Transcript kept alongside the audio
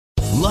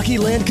Lucky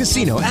Land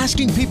Casino,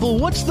 asking people,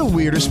 what's the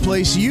weirdest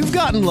place you've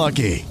gotten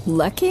lucky?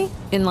 Lucky?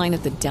 In line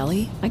at the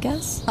deli, I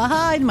guess?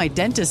 Aha, in my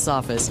dentist's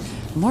office.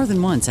 More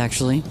than once,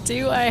 actually.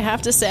 Do I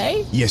have to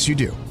say? Yes, you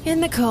do. In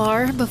the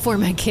car before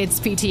my kids'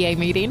 PTA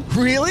meeting.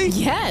 Really?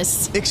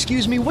 Yes.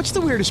 Excuse me, what's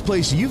the weirdest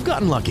place you've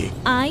gotten lucky?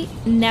 I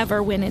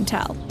never win and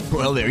tell.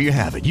 Well, there you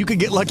have it. You can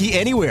get lucky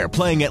anywhere,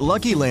 playing at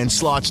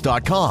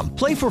LuckyLandSlots.com.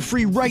 Play for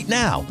free right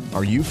now.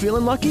 Are you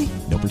feeling lucky?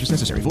 No purchase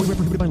necessary. Void where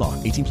prohibited by law.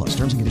 18 plus.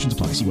 Terms and conditions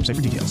apply. See website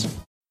for details.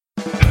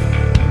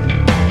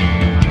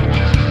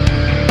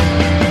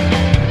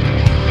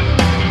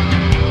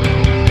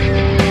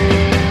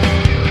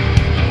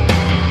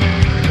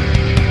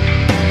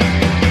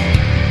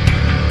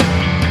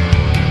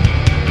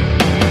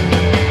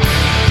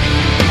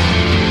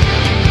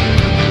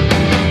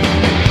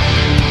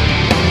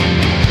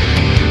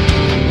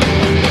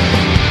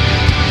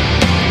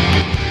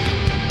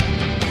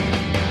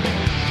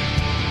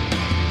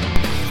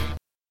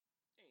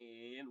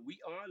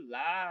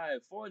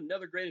 For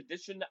another great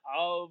edition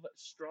of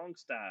Strong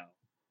Style.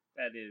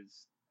 That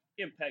is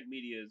Impact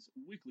Media's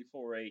weekly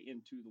foray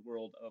into the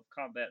world of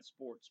combat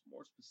sports,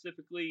 more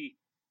specifically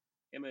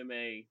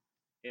MMA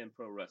and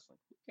pro wrestling.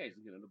 We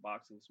occasionally get into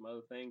boxing and some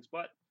other things,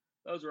 but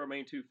those are our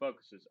main two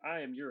focuses.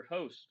 I am your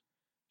host,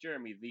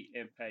 Jeremy the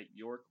Impact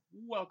York.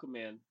 Welcome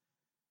in.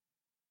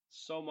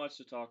 So much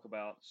to talk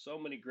about, so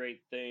many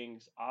great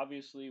things.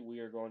 Obviously, we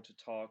are going to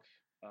talk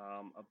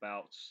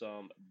about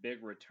some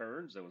big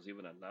returns. There was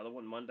even another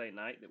one Monday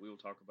night that we will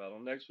talk about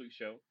on next week's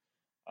show.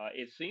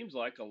 It seems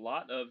like a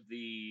lot of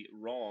the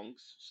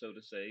wrongs, so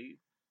to say,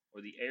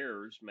 or the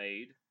errors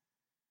made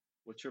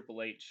with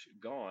Triple H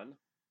gone,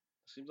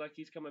 seems like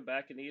he's coming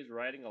back and he is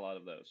righting a lot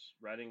of those,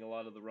 righting a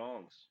lot of the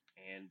wrongs.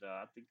 And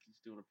I think he's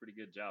doing a pretty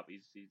good job.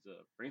 He's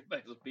bringing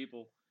back some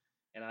people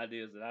and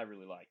ideas that I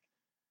really like.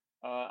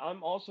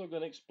 I'm also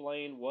going to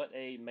explain what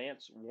a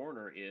Mance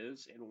Warner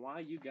is and why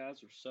you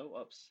guys are so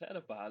upset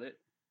about it.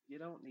 You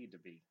don't need to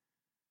be.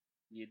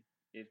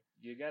 If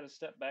you got to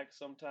step back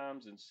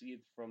sometimes and see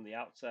it from the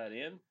outside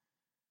in.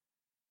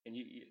 And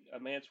a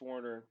Mance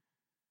Warner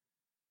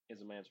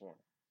is a Mance Warner.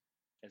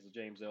 As a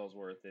James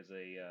Ellsworth, as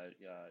a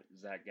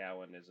Zach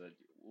Gowen,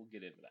 we'll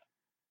get into that.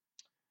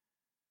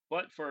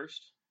 But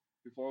first,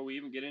 before we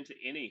even get into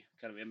any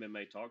kind of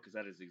MMA talk, because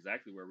that is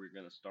exactly where we're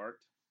going to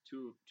start.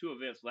 Two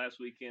events last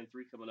weekend,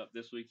 3 coming up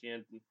this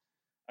weekend.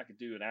 I could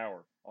do an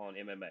hour on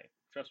MMA.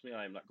 Trust me,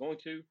 I am not going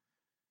to.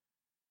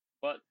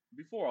 But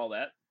before all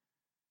that,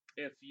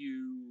 if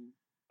you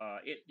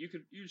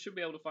should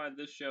be able to find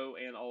this show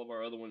and all of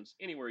our other ones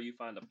anywhere you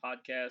find a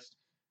podcast.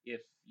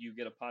 If you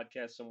get a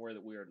podcast somewhere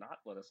that we are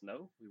not, let us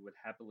know. We would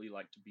happily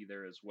like to be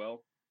there as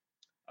well.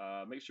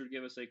 Make sure to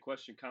give us a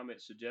question,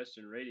 comment,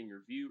 suggestion, rating,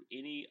 review,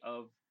 any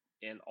of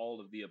and all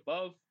of the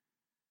above.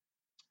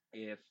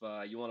 If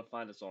you want to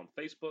find us on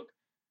Facebook,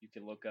 you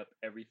can look up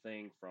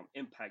everything from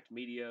Impact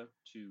Media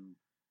to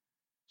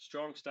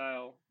Strong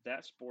Style,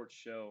 That Sports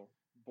Show,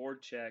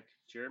 Board Check,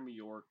 Jeremy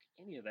York,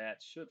 any of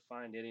that should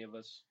find any of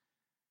us.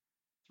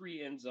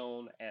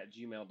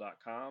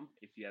 3endzone@gmail.com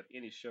if you have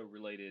any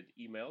show-related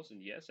emails.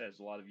 And yes, as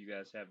a lot of you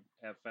guys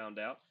have found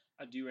out,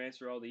 I do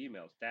answer all the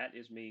emails. That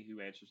is me who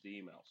answers the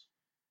emails.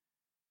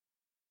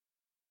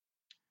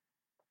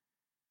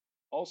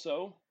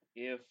 Also,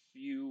 if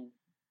you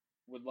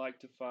would like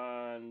to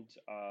find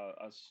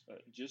us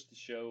just the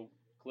show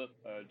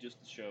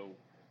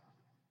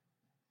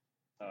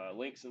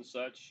links and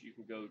such, you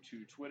can go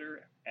to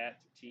Twitter at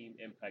Team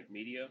Impact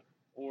Media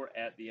or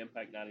at the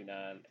Impact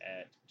 99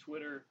 at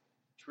Twitter,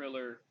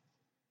 Triller,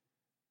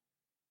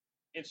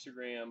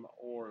 Instagram,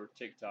 or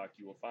TikTok.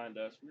 You will find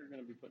us. We're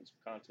going to be putting some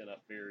content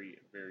up very,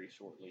 very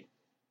shortly,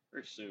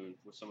 very soon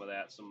with some of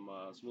that, some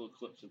little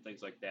clips and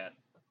things like that.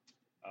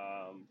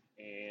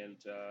 And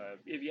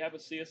if you happen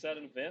to see us at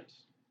an event,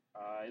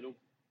 it'll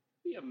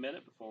be a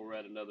minute before we're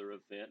at another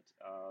event.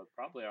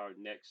 Probably our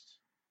next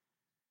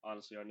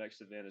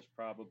event is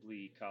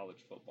probably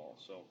college football.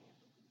 So,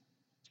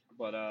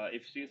 but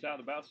if you see us out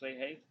and about, say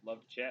hey. Love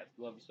to chat.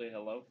 Love to say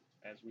hello,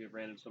 as we have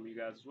ran into some of you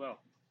guys as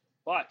well.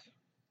 But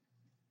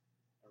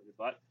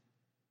I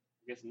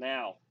guess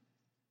now,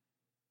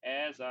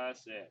 as I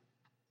said,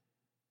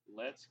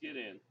 let's get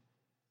in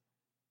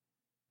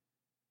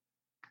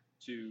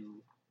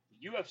to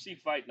UFC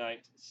Fight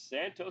Night,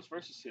 Santos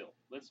versus Hill.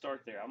 Let's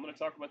start there. I'm going to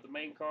talk about the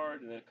main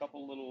card and then a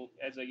couple little,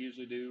 as I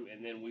usually do,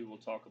 and then we will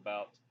talk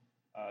about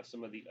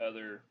some of the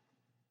other.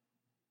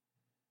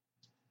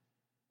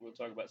 We'll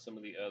talk about some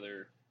of the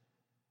other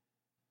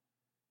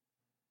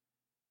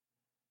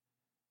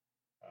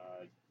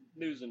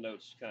news and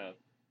notes, kind of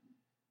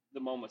the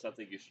moments I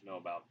think you should know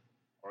about,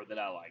 or that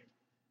I like.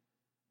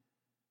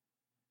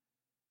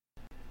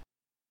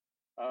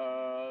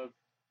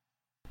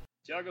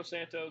 Thiago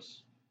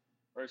Santos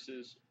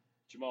versus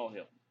Jamal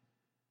Hill.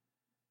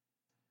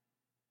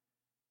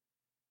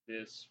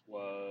 This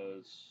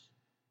was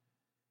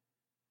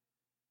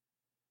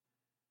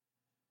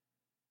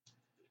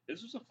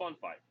a fun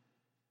fight.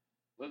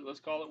 Let's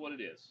call it what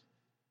it is.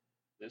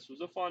 This was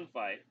a fun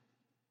fight.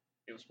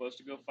 It was supposed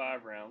to go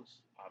 5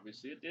 rounds.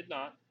 Obviously, it did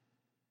not.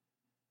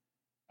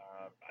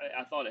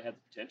 I thought it had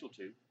the potential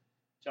to.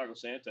 Thiago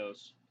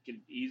Santos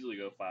can easily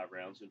go 5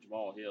 rounds, and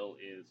Jamal Hill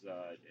is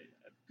a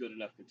good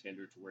enough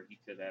contender to where he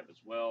could have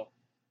as well.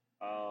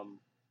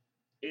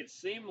 It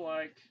seemed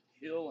like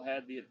Hill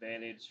had the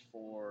advantage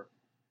for,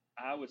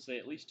 I would say,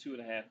 at least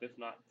 2.5, if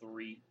not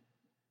 3,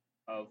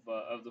 of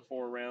the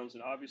 4 rounds,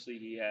 and obviously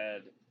he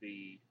had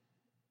the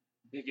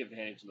big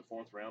advantage in the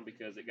 4th round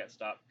because it got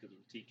stopped because of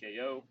a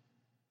TKO.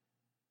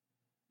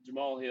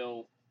 Jamal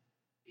Hill,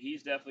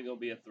 he's definitely going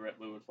to be a threat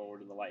moving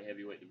forward in the light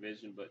heavyweight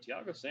division, but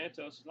Thiago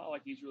Santos is not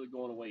like he's really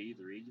going away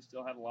either. He just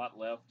still had a lot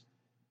left.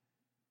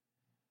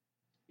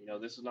 You know,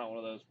 this is not one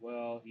of those,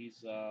 well,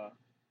 he's not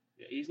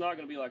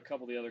going to be like a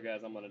couple of the other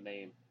guys I'm going to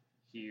name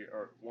here,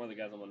 or one of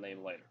the guys I'm going to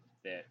name later,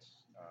 that,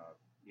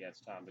 yeah,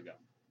 it's time to go.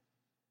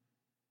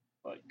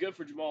 But good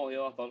for Jamal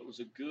Hill. I thought it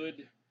was a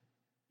good,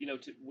 you know,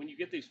 when you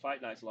get these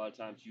fight nights, a lot of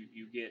times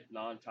you get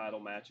non-title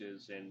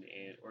matches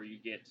or you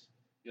get,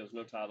 you know, there's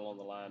no title on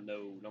the line,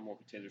 no more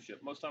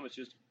contendership. Most time it's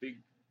just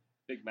big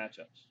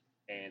matchups,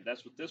 and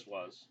that's what this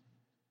was.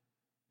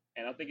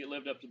 And I think it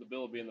lived up to the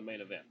bill of being the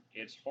main event.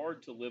 It's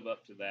hard to live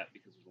up to that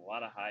because there's a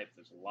lot of hype,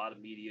 there's a lot of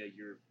media,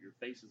 your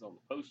face is on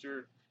the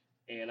poster,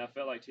 and I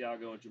felt like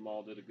Thiago and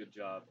Jamal did a good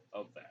job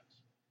of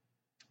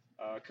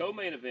that.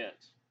 Co-main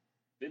event,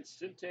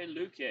 Vicente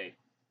Luque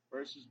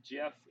versus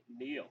Jeff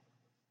Neal.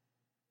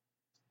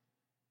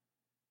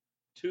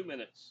 2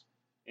 minutes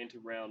into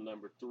round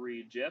number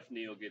 3, Jeff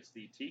Neal gets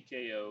the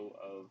TKO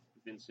of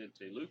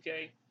Vicente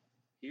Luque.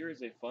 Here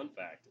is a fun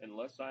fact.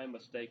 Unless I'm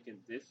mistaken,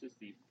 this is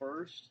the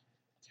first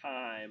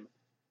time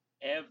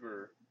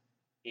ever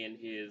in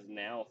his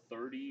now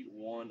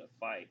 31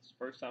 fights,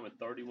 first time in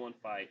 31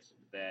 fights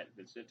that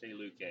Vicente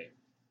Luque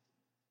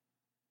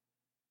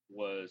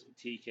was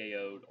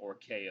TKO'd or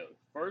KO'd.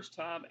 First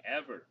time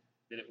ever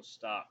that it was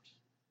stopped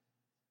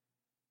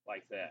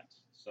like that.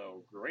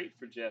 So great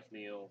for Jeff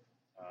Neal.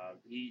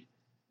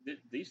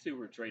 These two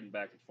were trading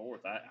back and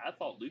forth. I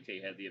thought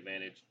Luque had the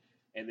advantage,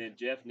 and then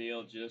Jeff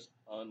Neal just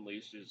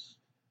unleashes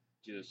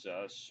just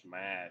a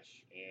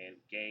smash and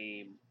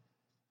game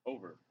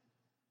over.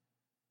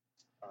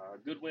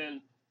 Good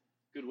win,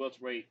 good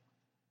welterweight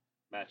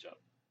matchup.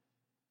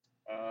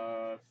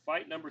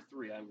 Fight number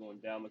 3. I'm going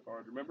down the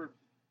card. Remember,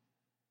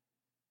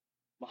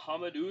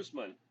 Muhammad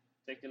Usman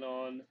taking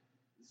on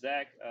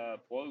Zach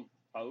Pauga.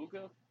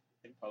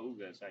 I think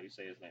Pauga is how you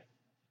say his name.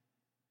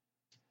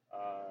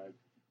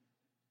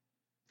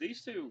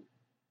 These two,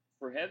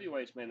 for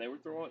heavyweights, man, they were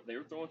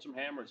throwing some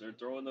hammers. They were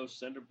throwing those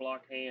cinder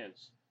block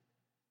hands,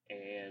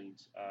 and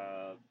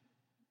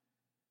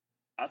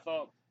I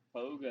thought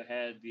Pauga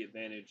had the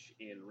advantage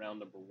in round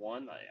number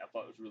 1. I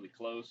thought it was really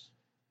close.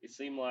 It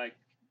seemed like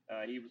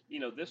he was, you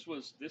know, this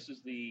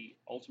is the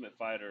Ultimate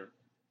Fighter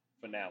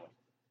finale.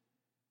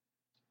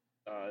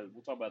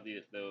 We'll talk about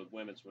the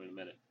women's one in a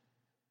minute.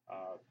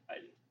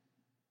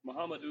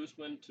 Muhammad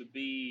Usman to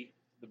be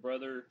the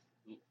brother,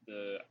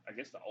 I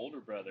guess the older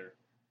brother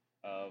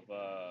of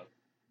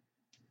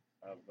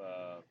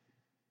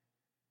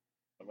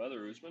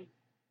other Usman.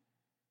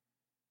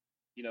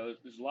 You know,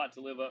 there's a lot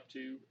to live up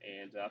to,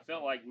 and I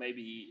felt like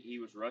maybe he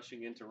was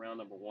rushing into round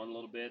number 1 a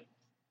little bit.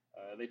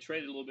 They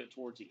traded a little bit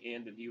towards the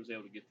end, and he was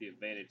able to get the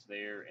advantage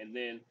there. And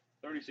then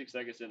 36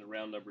 seconds into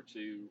round number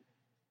 2,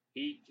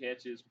 he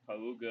catches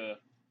Pauga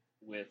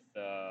with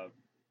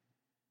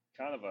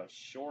kind of a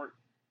short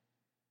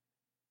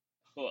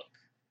hook,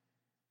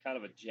 kind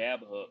of a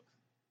jab hook,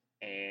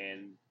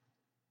 and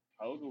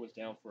Pauga was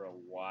down for a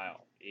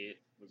while. It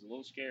was a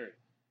little scary.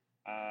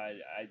 I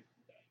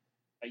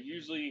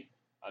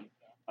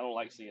don't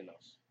like seeing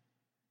those,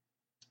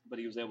 but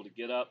he was able to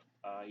get up.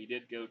 He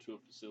did go to a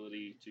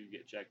facility to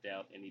get checked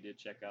out, and he did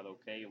check out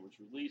okay and was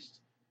released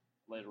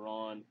later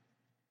on.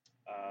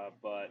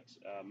 But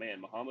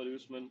man, Muhammad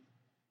Usman,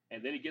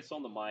 and then he gets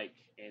on the mic,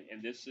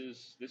 and this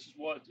is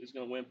what is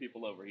going to win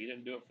people over. He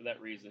didn't do it for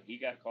that reason. He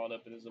got caught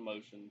up in his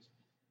emotions.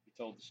 He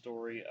told the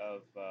story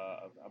of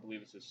I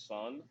believe it's his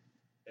son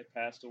that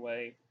passed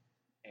away,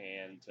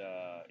 and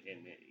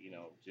you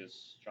know,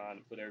 just trying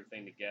to put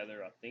everything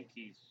together. I think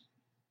he's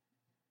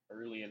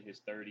early in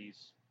his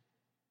 30s.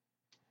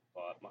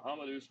 But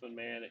Muhammad Usman,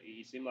 man,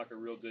 he seemed like a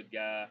real good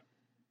guy.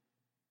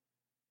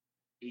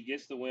 He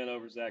gets the win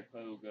over Zach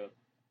Pauga.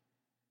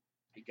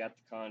 He got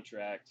the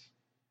contract.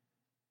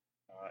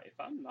 If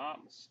I'm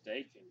not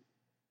mistaken,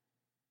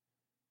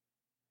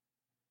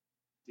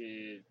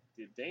 did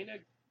Dana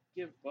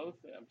give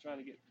both? I'm trying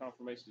to get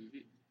confirmation.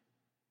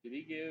 Did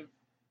he give?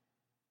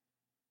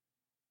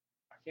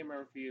 I can't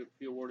remember if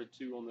he awarded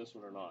 2 on this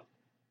one or not.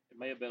 It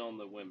may have been on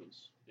the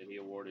women's that he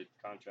awarded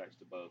contracts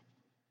to both.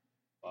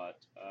 But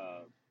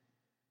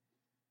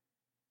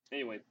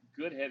anyway,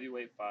 good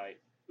heavyweight fight.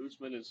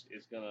 Usman is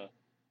gonna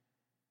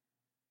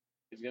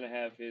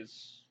have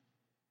his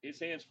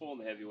hands full in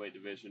the heavyweight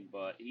division,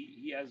 but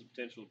he has the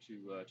potential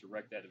to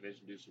wreck that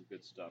division, do some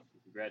good stuff.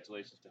 And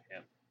congratulations to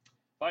him.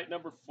 Fight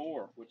number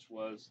 4, which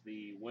was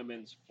the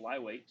women's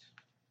flyweight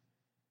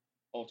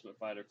Ultimate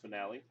Fighter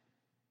finale.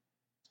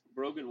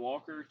 Brogan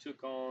Walker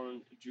took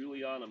on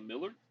Juliana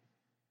Miller.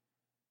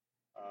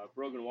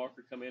 Brogan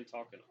Walker come in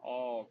talking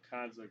all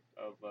kinds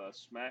of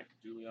smack.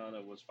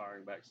 Juliana was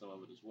firing back some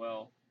of it as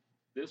well.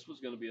 This was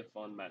going to be a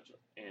fun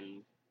matchup,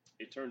 and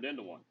it turned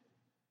into one.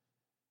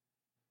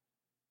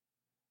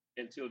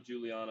 Until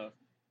Juliana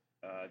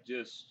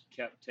just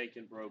kept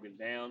taking Brogan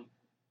down,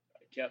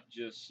 kept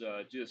just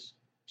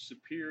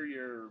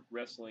superior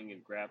wrestling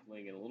and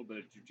grappling and a little bit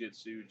of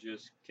jiu-jitsu,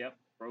 just kept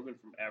Brogan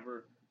from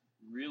ever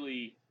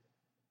really,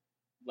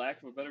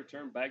 lack of a better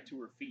term, back to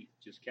her feet.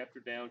 Just kept her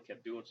down,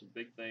 kept doing some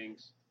big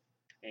things.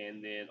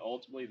 And then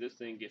ultimately this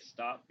thing gets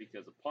stopped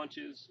because of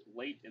punches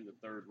late in the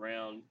third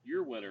round.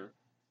 Your winner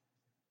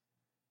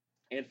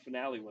and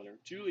finale winner,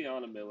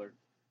 Juliana Miller.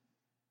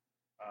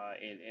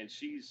 And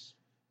she's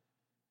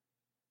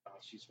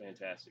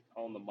fantastic.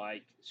 On the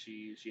mic,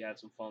 she had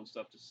some fun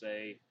stuff to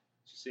say.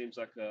 She seems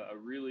like a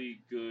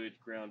really good,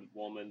 grounded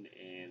woman,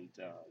 and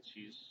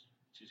she's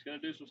going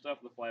to do some stuff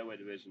in the flyweight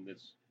division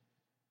that's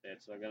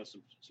going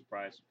to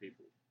surprise some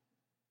people.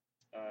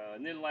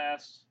 And then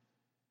last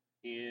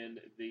in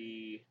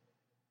the,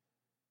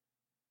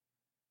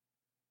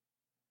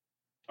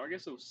 I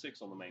guess it was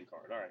 6 on the main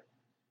card. All right.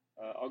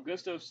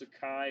 Augusto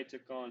Sakai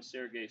took on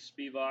Sergey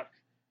Spivak.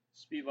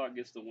 Spivak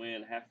gets the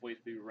win halfway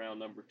through round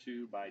number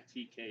 2 by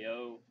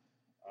TKO.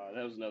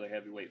 That was another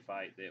heavyweight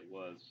fight that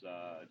was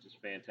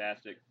just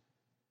fantastic.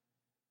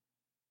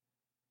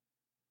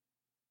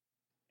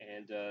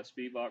 And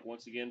Spivak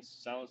once again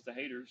silenced the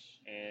haters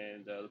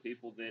and the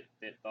people that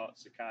thought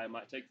Sakai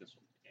might take this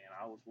one. And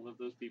I was one of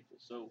those people.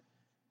 So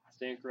I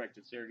stand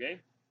corrected, Sergey.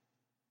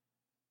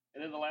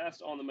 And then the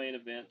last on the main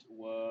event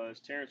was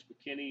Terrence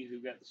McKinney,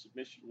 who got the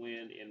submission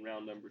win in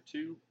round number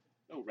 2.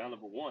 No, round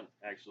number 1,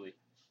 actually,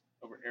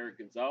 over Eric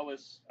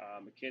Gonzalez.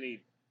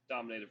 McKinney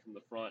dominated from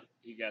the front.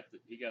 He got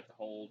the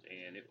hold,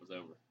 and it was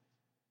over.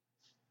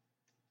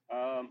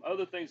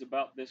 Other things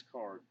about this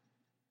card.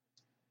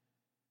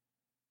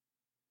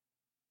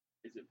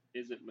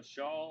 Is it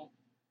Mashal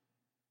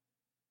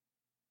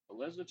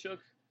Lesnichuk?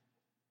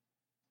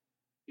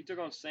 He took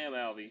on Sam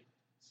Alvey,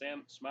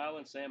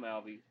 smiling Sam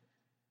Alvey,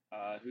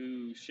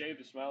 who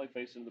shaved a smiley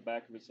face in the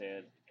back of his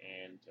head,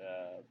 and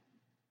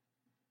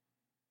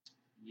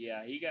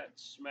he got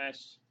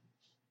smashed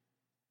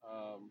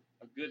a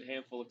good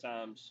handful of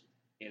times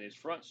in his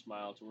front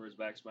smile to where his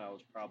back smile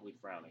was probably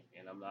frowning.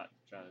 And I'm not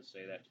trying to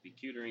say that to be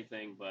cute or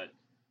anything, but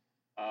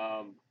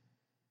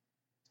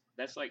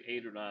that's like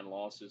 8 or 9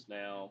 losses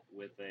now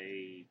with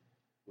a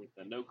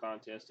no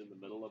contest in the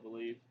middle, I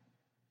believe.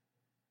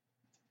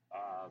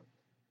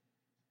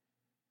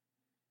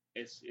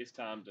 It's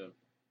time to,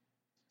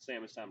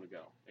 Sam, it's time to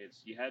go.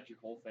 You had your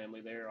whole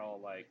family there, all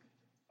like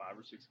 5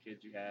 or 6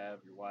 kids you have,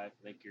 your wife,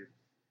 I think your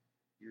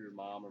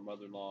mom or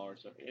mother-in-law or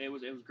something. And it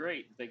was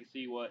great. They could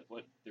see what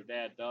their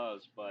dad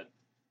does, but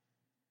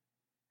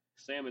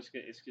Sam, it's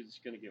going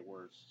to get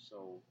worse.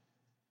 So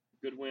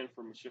good win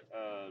for Michal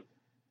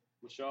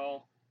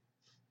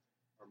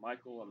or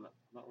Michael. I'm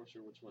not really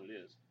sure which one it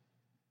is.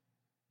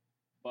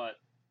 But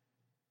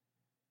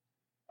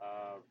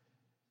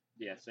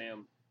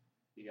Sam,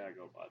 you gotta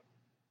go, bud.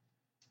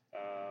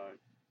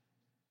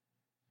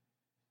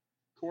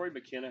 Corey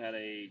McKenna had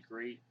a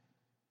great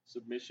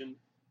submission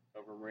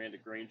over Miranda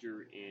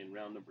Granger in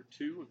round number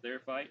 2 of their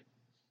fight.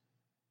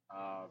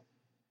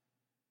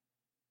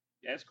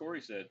 As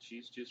Corey said,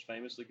 she's just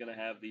famously going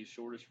to have the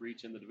shortest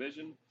reach in the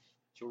division,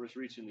 shortest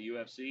reach in the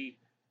UFC,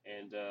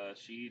 and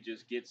she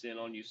just gets in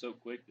on you so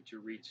quick that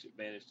your reach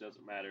advantage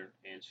doesn't matter,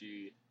 and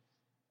she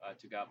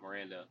took out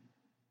Miranda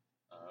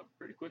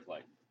pretty quickly.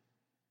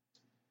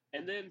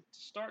 And then to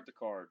start the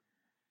card,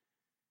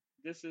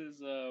 this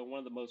is one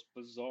of the most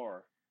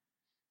bizarre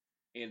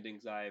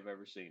endings I have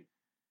ever seen.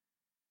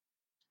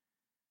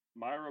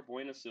 Mayra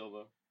Buena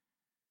Silva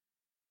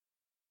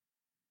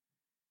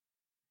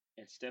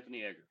and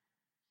Stephanie Egger.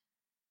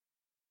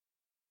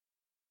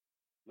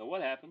 Now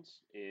what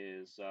happens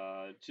is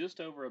just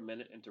over a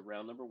minute into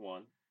round number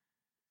 1,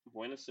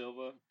 Buena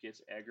Silva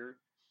gets Egger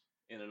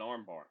in an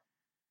arm bar.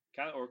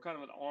 Kind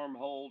of an arm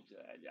hold.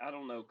 I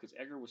don't know, because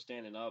Egger was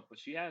standing up, but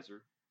she has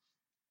her.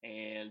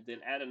 And then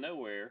out of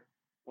nowhere,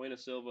 Buena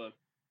Silva,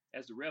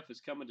 as the ref is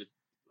coming to,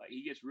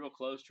 he gets real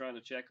close trying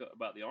to check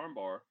about the arm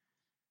bar.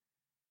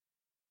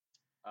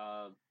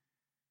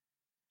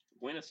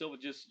 Buena Silva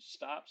just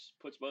stops,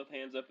 puts both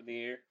hands up in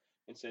the air,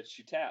 and says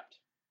she tapped.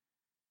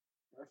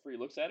 The referee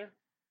looks at her,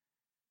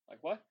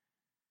 like, what?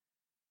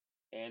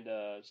 And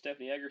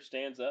Stephanie Egger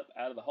stands up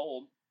out of the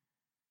hold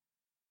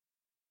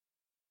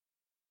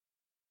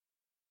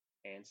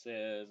and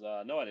says,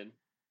 no, I didn't.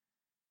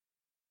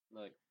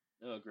 I'm like,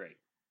 oh, great.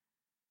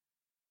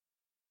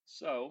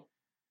 So,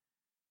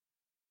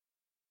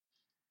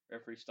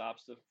 referee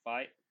stops the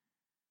fight,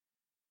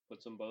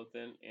 puts them both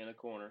in a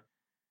corner,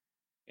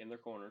 in their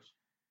corners,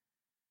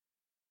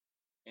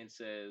 and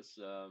says,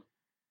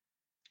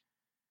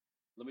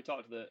 let me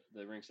talk to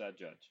the ringside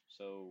judge.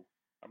 So,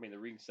 the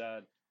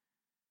ringside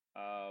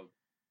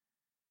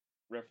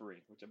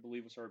referee, which I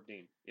believe was Herb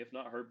Dean. If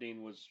not, Herb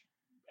Dean was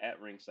at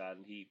ringside,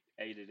 and he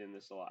aided in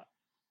this a lot.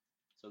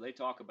 So they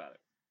talk about it.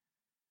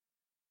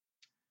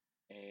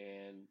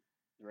 And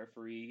the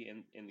referee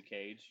in the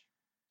cage.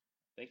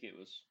 I think it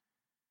was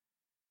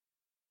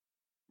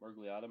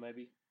Mergliata,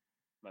 maybe.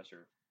 I'm not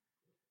sure.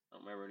 I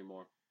don't remember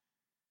anymore.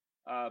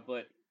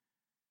 But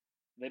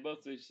they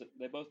both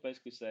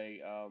basically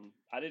say,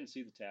 I didn't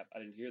see the tap, I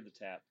didn't hear the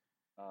tap,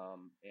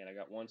 and I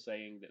got one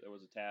saying that there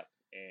was a tap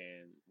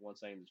and one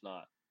saying there's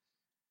not.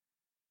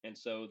 And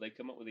so they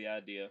come up with the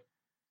idea,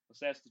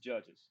 let's ask the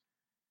judges.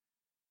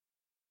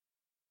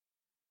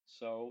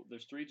 So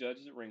there's 3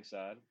 judges at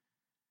ringside,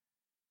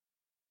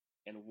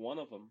 and one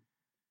of them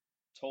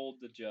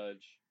told the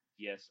judge,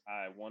 yes,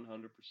 I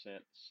 100%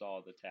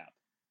 saw the tap.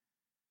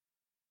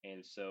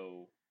 And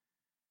so,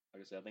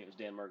 like I said, I think it was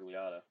Dan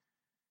Mergliata.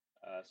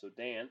 So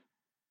Dan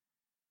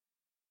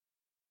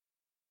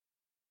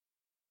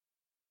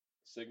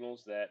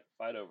signals that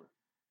fight over.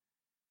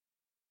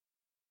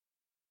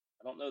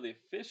 I don't know the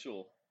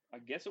official. I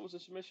guess it was a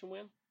submission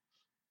win,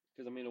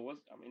 because it was.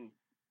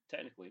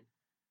 Technically,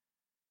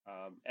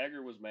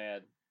 Egger was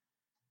mad,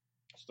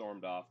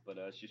 stormed off, but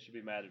she should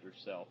be mad at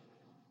herself,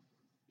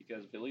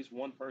 because if at least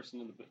one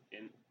person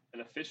in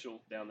an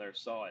official down there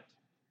saw it,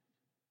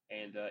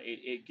 and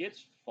it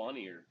gets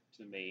funnier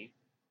to me,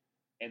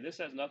 and this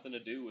has nothing to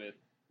do with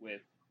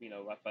if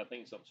I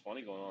think something's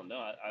funny going on. No,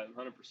 I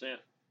 100%.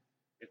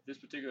 If this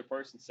particular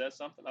person says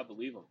something, I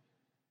believe them,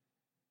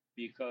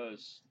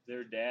 because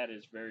their dad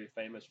is very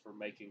famous for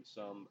making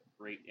some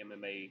great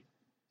MMA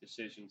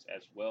decisions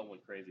as well when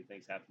crazy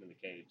things happen in the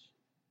cage.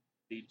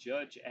 The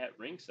judge at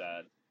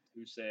ringside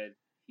who said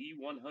he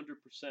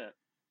 100%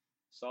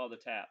 saw the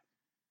tap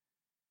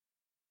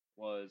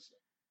was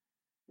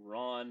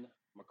Ron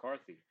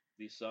McCarthy,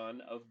 the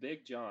son of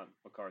Big John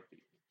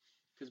McCarthy.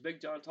 Because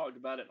Big John talked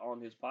about it on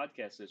his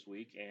podcast this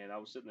week, and I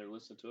was sitting there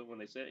listening to it when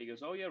they said it. He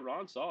goes, "Oh yeah,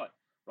 Ron saw it.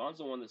 Ron's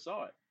the one that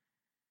saw it."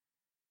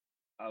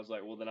 I was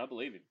like, well, then I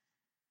believe him.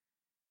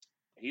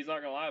 He's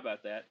not going to lie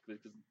about that,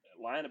 because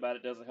lying about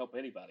it doesn't help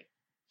anybody.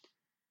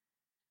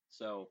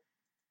 So,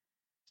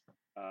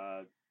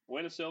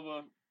 Buena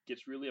Silva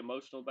gets really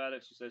emotional about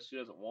it. She says she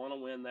doesn't want to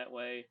win that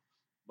way,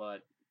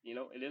 but,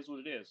 it is what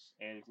it is.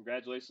 And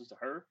congratulations to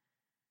her.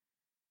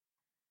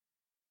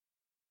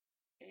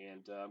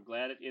 And I'm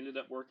glad it ended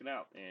up working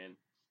out. And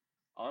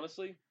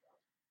honestly,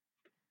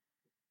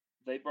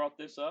 they brought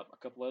this up. A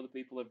couple other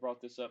people have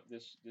brought this up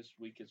this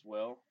week as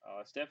well.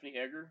 Stephanie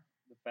Egger,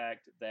 the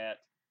fact that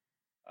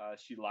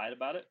she lied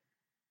about it.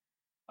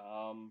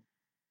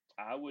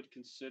 I would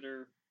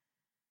consider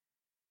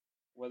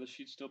whether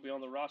she'd still be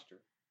on the roster,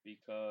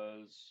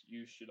 because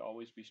you should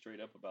always be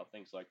straight up about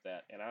things like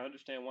that. And I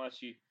understand why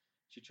she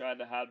tried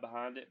to hide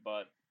behind it,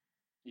 but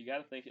you got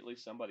to think at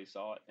least somebody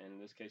saw it, and in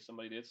this case,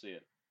 somebody did see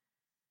it.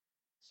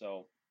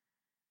 So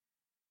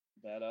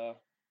that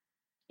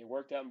it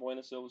worked out in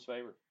Buena Silva's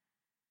favor.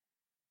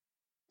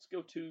 Let's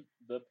go to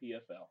the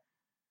PFL.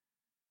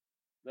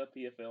 The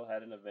PFL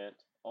had an event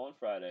on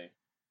Friday.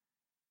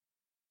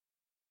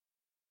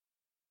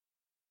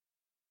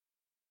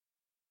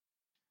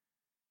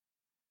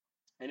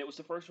 And it was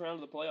the first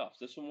round of the playoffs.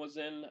 This one was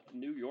in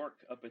New York,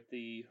 up at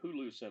the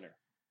Hulu Center,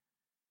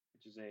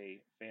 which is a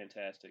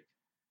fantastic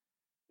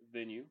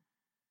venue.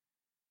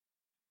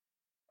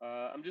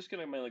 I'm just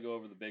going to mainly go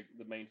over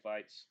the main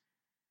fights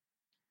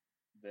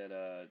that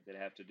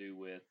have to do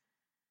with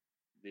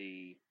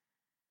the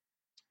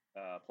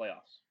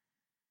playoffs.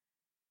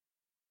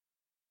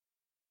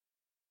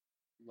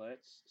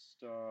 Let's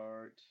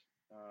start.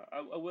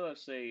 I will have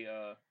to say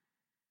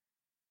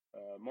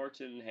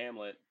Martin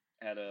Hamlet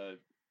had a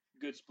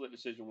good split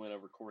decision win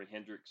over Corey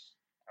Hendricks.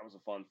 That was a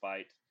fun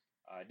fight.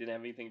 It didn't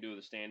have anything to do with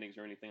the standings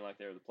or anything like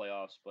that, or the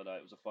playoffs, but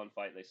it was a fun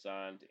fight they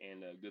signed,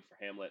 and good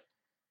for Hamlet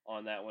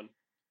on that one.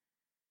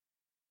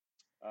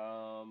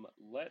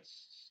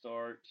 Let's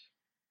start.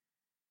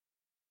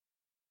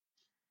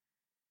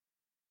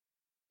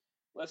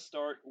 Let's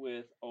start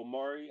with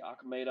Omari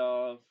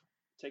Akhmedov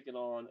taking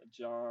on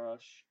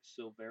Josh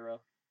Silveira.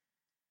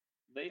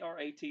 They are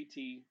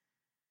ATT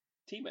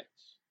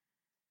teammates,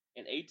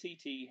 and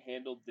ATT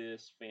handled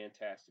this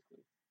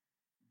fantastically.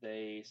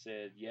 They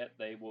said,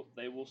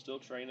 they will still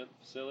train at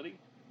the facility.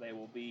 They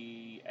will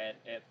be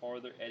at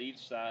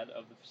each side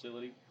of the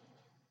facility.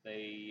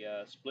 They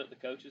split the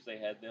coaches. They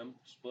had them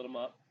split them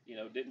up.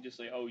 Didn't just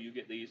say, oh, you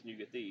get these and you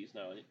get these.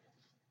 No,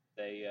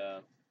 they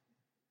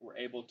were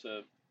able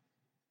to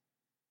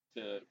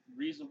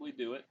reasonably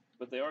do it.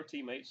 But they are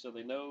teammates, so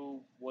they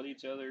know what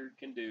each other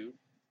can do.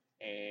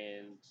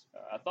 And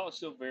I thought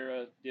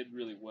Silveira did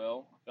really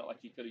well. I felt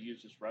like he could have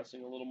used his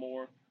wrestling a little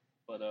more.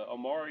 But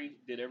Omari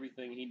did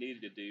everything he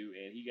needed to do,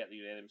 and he got the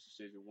unanimous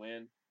decision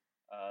win.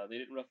 They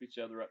didn't rough each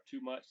other up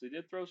too much. They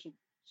did throw some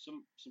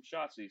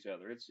shots at each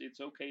other.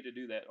 It's okay to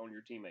do that on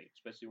your teammate,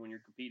 especially when you're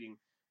competing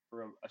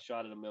for a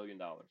shot at $1 million.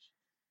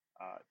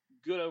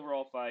 Good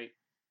overall fight.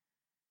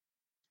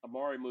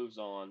 Omari moves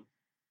on.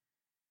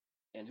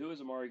 And who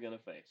is Omari going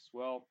to face?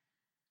 Well,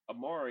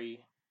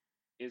 Omari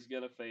is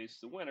going to face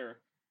the winner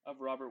of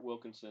Robert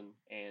Wilkinson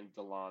and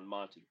Delon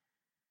Monte.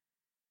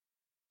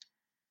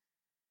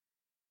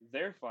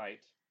 Their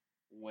fight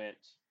went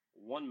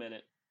 1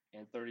 minute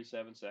and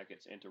 37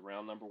 seconds into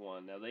round number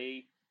 1. Now,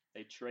 they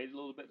They traded a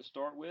little bit to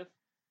start with.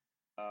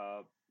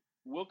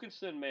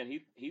 Wilkinson, man,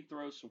 he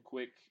throws some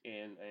quick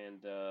and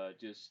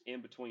just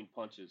in between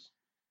punches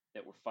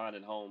that were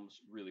finding homes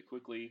really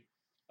quickly.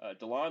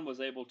 Delon was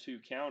able to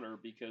counter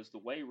because the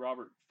way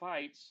Robert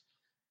fights,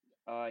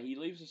 he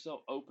leaves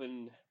himself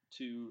open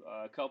to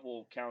a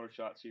couple counter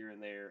shots here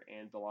and there,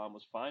 and Delon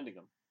was finding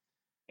them.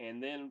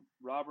 And then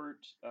Robert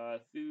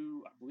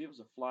threw, I believe it was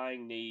a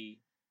flying knee,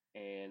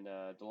 and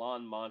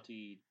Delon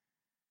Monte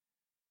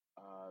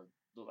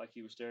looked like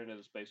he was staring at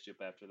a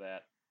spaceship after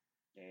that,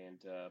 and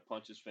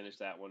punches finished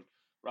that one.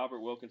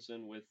 Robert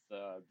Wilkinson with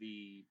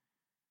the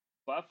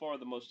by far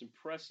the most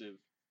impressive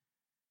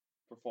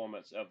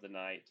performance of the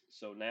night.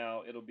 So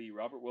now it'll be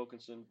Robert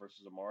Wilkinson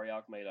versus Amari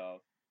Akhmedov,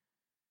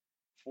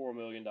 $4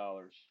 million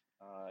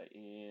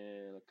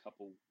in a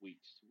couple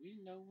weeks. Do we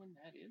know when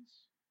that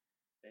is?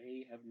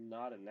 They have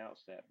not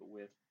announced that, but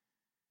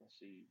let's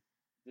see,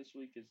 this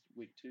week is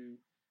week 2,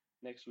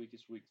 next week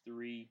is week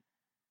 3.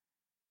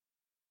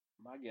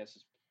 My guess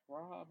is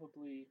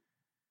probably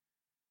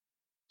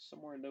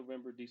somewhere in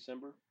November,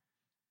 December.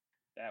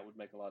 That would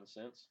make a lot of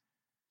sense.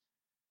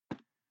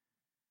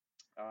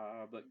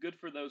 But good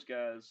for those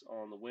guys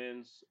on the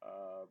wins.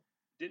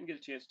 Didn't get a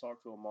chance to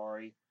talk to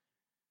Amari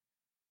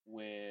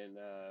when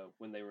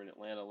they were in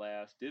Atlanta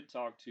last. Did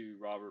talk to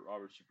Robert.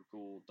 Robert's super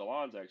cool.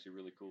 Delon's actually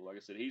really cool. Like I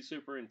said, he's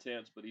super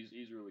intense, but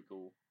he's really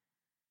cool.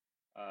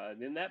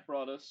 And then that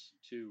brought us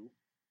to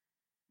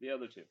the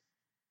other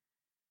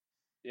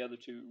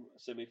two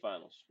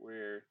semifinals,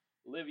 where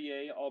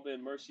Olivier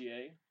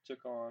Aubin-Mercier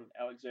took on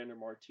Alexander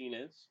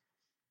Martinez.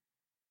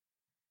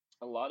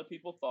 A lot of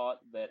people thought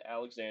that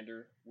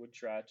Alexander would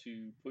try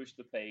to push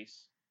the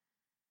pace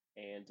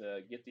and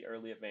get the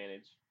early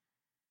advantage,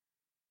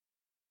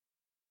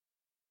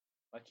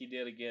 like he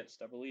did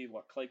against, I believe,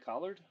 Clay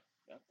Collard?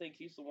 I think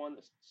he's the one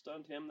that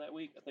stunned him that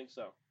week. I think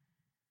so.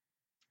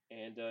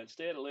 And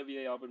instead,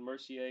 Olivier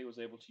Aubin-Mercier was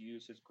able to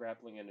use his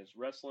grappling and his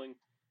wrestling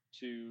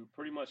to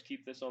pretty much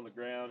keep this on the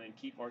ground and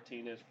keep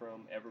Martinez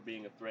from ever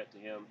being a threat to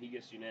him. He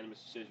gets a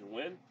unanimous decision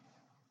win.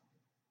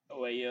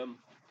 OAM,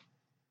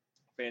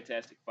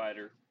 fantastic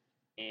fighter.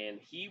 And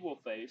he will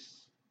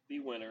face the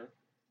winner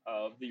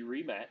of the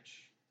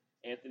rematch,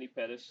 Anthony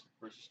Pettis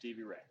versus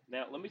Stevie Ray.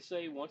 Now, let me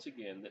say once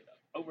again that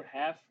over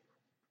half,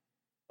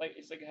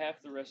 it's like half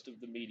the rest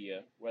of the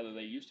media, whether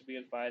they used to be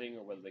in fighting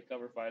or whether they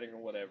cover fighting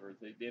or whatever,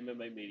 the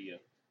MMA media,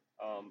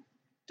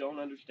 don't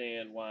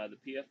understand why the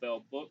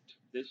PFL booked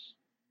this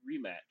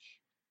rematch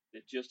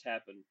that just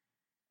happened.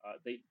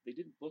 They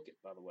didn't book it,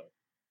 by the way.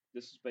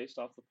 This is based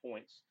off the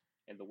points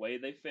and the way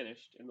they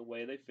finished.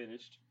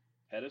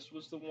 Pettis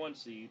was the 1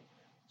 seed,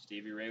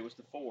 Stevie Ray was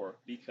the 4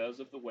 because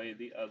of the way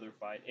the other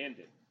fight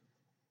ended.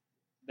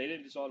 They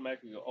didn't just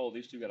automatically go, oh,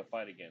 these two got to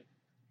fight again.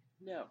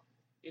 No,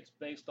 it's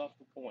based off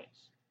the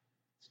points.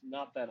 It's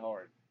not that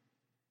hard.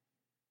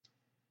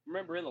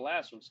 Remember in the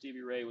last one,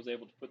 Stevie Ray was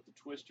able to put the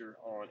twister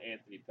on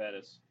Anthony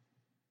Pettis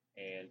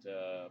and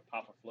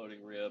pop a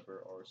floating rib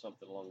or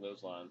something along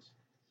those lines.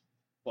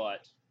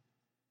 But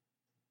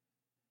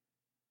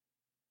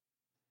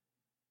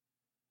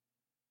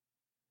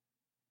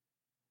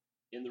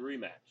in the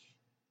rematch,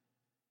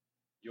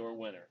 your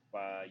winner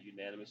by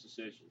unanimous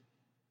decision,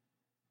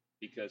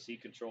 because he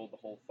controlled the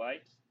whole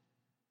fight.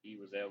 He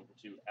was able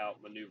to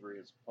outmaneuver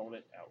his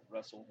opponent,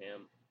 out-wrestle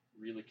him,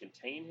 really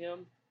contain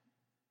him.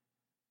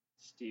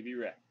 Stevie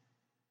Ray.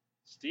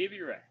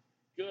 Stevie Ray.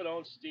 Good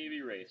on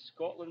Stevie Ray.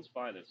 Scotland's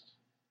finest.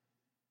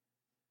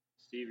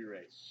 Stevie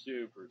Ray.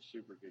 Super,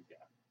 super good guy.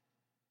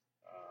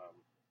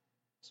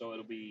 So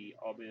it'll be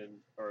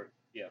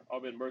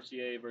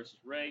Aubin-Mercier versus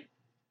Ray.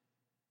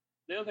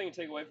 The other thing to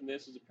take away from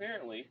this is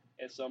apparently,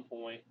 at some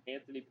point,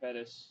 Anthony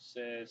Pettis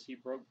says he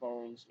broke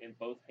bones in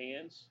both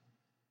hands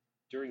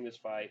during this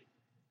fight,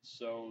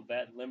 so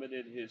that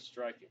limited his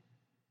striking.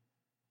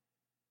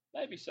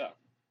 Maybe so.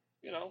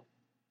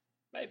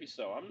 Maybe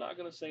so. I'm not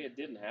going to say it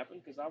didn't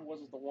happen because I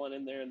wasn't the one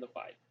in there in the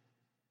fight.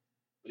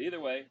 But either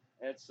way,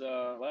 that's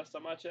last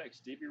time I checked,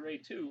 Stevie Ray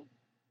 2,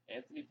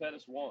 Anthony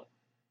Pettis 1.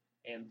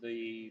 And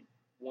the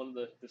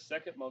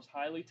second most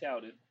highly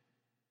touted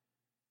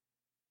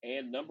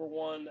and number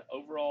 1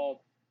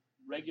 overall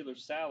regular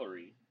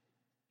salary,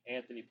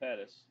 Anthony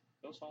Pettis,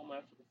 goes home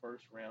after the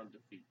first round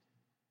defeat.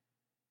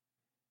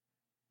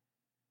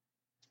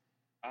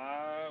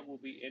 I will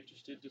be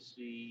interested to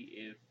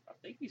see I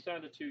think he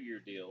signed a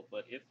 2-year deal,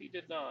 but if he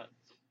did not,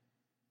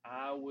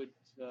 I would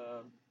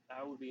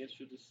be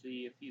interested to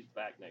see if he's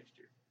back next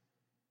year.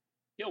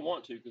 He'll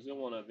want to because he'll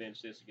want to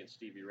avenge this against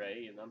Stevie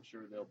Ray, and I'm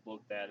sure they'll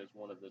book that as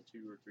one of the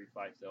 2 or 3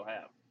 fights they'll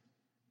have.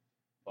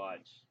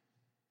 But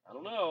I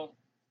don't know.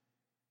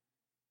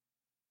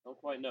 Don't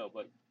quite know,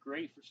 but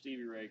great for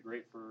Stevie Ray,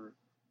 great for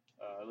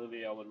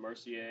Olivier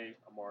Aubin-Mercier,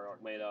 Amari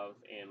Akhmedov,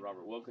 and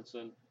Robert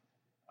Wilkinson.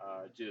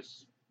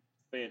 Just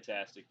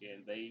fantastic,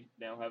 and they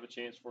now have a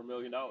chance for $1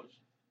 million.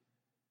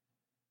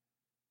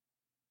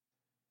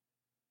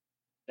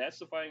 That's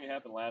the fighting that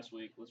happened last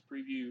week. Let's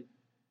preview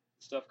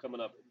stuff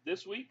coming up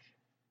this week.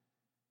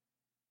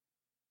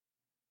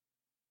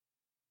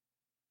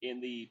 In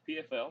the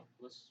PFL,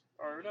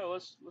 or no,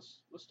 let's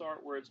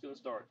start where it's going to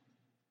start.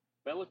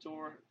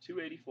 Bellator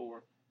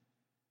 284.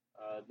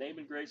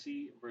 Naaman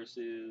Gracie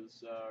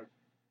versus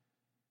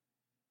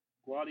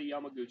Guadi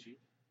Yamaguchi.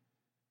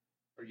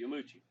 Or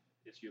Yamauchi.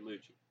 It's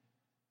Yamauchi.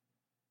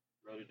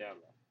 Wrote it down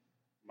wrong.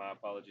 My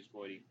apologies,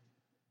 Guadi.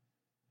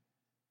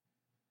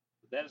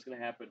 But that is going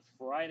to happen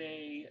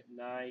Friday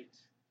night.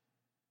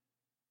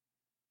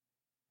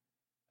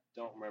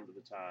 Don't remember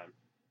the time.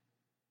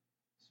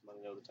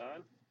 Somebody know the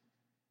time?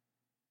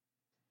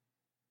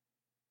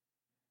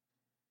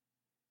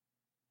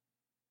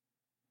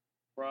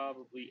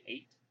 Probably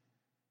 8.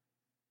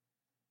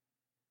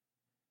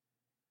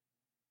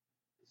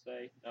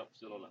 Say? Nope,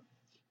 still don't know.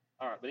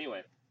 All right, but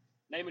anyway,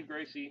 Naaman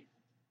Gracie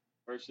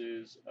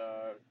versus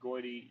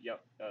Goiti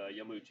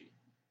Yamauchi.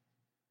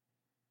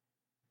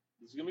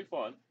 This is going to be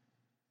fun.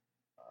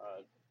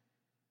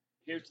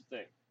 Here's the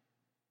thing.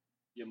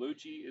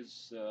 Yamauchi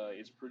is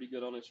pretty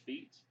good on his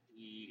feet.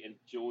 He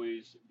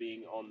enjoys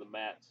being on the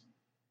mat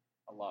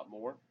a lot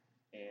more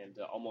and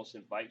almost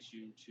invites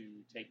you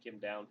to take him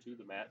down to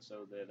the mat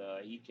so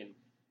that he can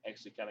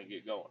actually kind of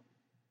get going.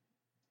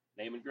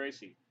 Naaman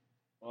Gracie.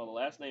 Well, the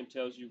last name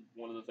tells you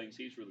one of the things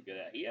he's really good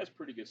at. He has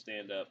pretty good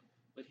stand-up,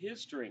 but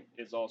his strength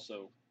is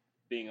also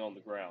being on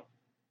the ground.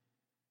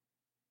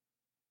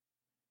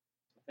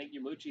 I think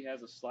Yamauchi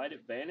has a slight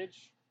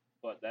advantage,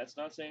 but that's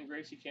not saying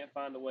Gracie can't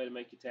find a way to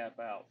make you tap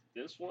out.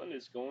 This one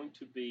is going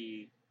to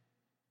be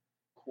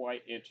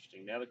quite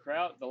interesting. Now,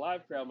 the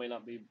live crowd may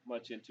not be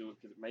much into it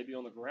because it may be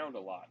on the ground a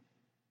lot,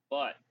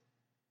 but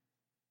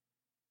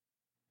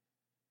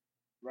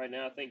right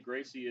now I think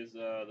Gracie is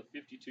the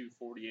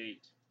 52-48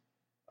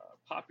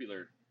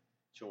 popular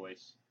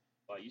choice.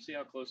 You see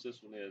how close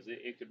this one is.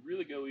 It could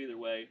really go either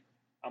way.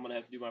 I'm going to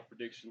have to do my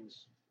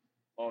predictions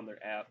on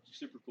their app.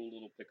 Super cool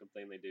little pick'em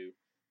thing they do.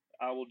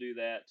 I will do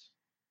that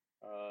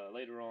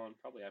later on,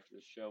 probably after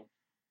this show.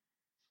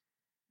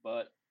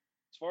 But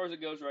as far as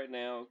it goes right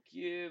now,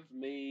 give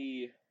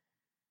me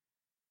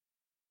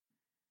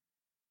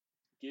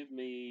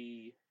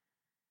the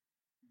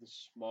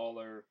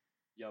smaller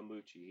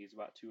Yamauchi. He's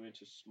about 2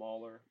 inches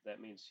smaller. That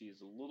means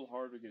he's a little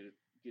harder to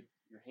get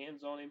your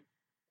hands on him.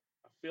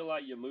 I feel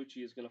like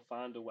Yamauchi is going to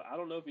find a way. I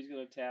don't know if he's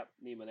going to tap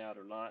Naaman out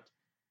or not,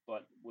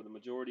 but with a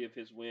majority of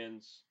his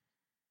wins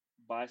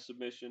by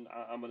submission,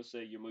 I'm going to say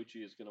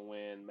Yamauchi is going to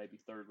win maybe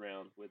third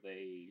round with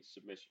a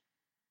submission.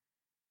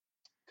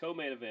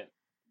 Co-main event,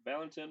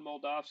 Valentin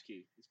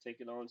Moldavsky is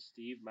taking on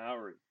Steve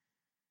Mowry.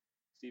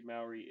 Steve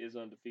Mowry is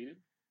undefeated.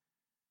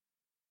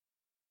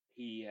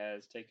 He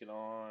has taken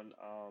on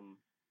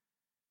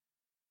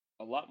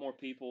a lot more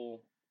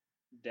people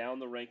down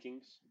the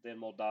rankings than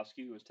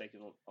Moldavsky, who has taken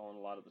on a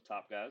lot of the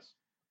top guys,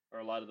 or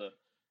a lot of the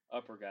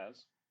upper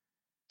guys.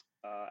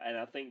 And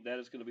I think that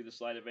is going to be the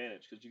slight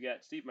advantage because you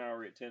got Steve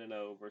Mowry at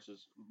 10-0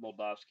 versus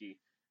Moldavsky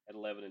at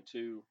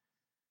 11-2.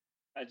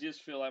 I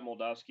just feel like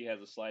Moldavsky has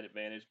a slight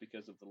advantage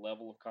because of the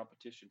level of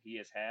competition he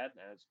has had,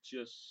 and it's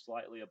just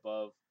slightly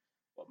above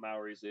what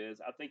Mowry's is.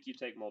 I think you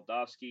take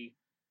Moldavsky.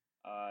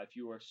 If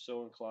you are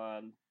so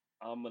inclined,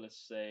 I'm going to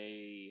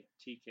say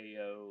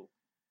TKO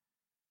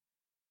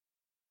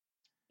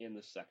in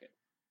the second.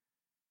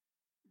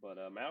 But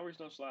Mowry's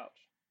no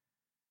slouch.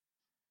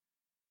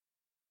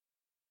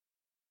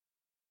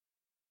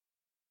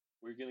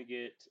 We're going to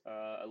get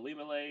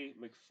Alimale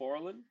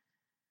McFarlane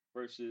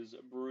versus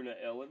Bruna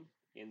Ellen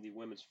in the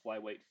women's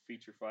flyweight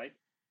feature fight.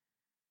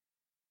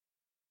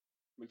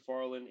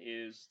 McFarlane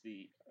is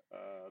the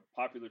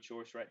popular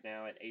choice right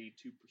now at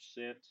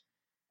 82%.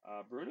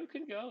 Bruna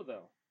can go,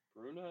 though.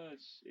 Bruna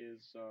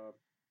is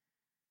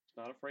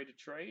not afraid to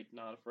trade,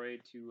 not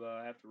afraid to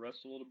have to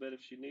wrestle a little bit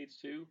if she needs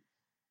to.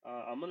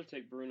 I'm going to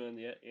take Bruna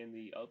in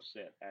the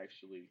upset,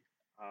 actually.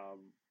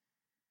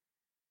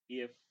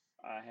 If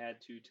I had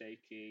to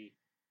take a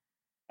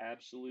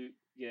absolute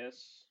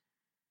guess,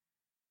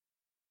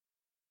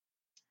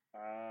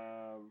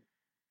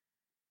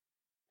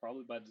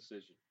 probably by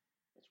decision.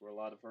 That's where a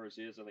lot of hers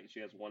is. I think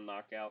she has one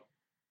knockout.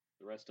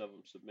 The rest of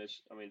them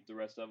submission. The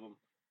rest of them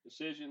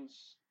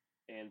decisions,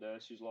 and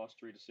she's lost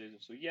 3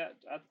 decisions. So yeah,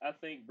 I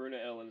think Bruna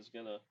Ellen is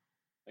gonna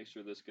make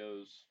sure this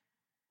goes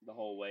the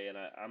whole way, and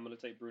I'm gonna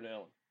take Bruna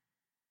Ellen.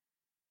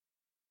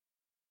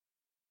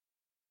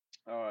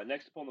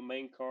 Next up on the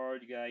main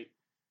card, you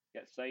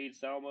got Saeed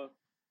Salma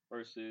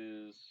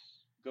versus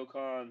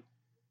Gokhan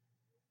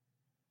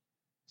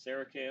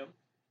Sarakam.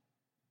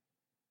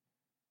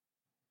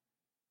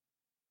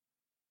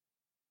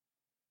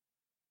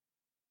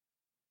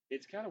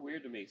 It's kind of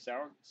weird to me.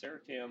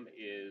 Sarakam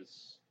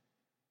is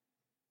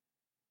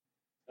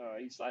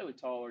he's slightly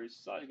taller. He's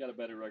slightly got a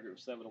better record of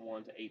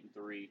 7-1 to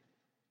 8-3.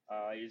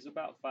 He's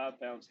about 5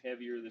 pounds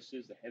heavier. This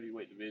is the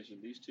heavyweight division.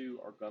 These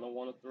two are gonna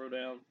want to throw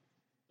down.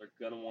 They're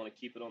gonna want to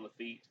keep it on the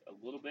feet a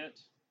little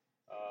bit.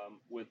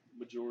 With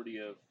majority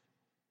of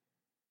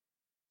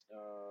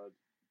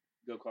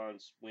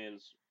Gokhan's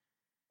wins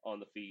on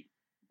the feet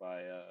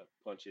by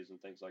punches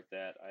and things like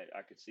that.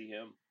 I could see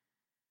him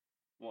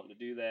wanting to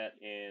do that.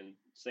 And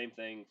same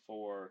thing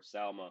for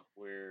Salma,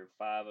 where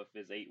 5 of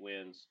his 8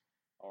 wins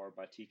are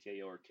by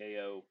TKO or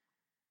KO.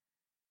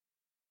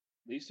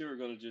 These two are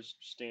going to just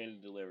stand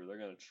and deliver. They're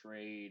going to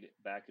trade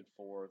back and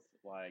forth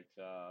like,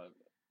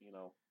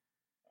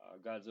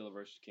 Godzilla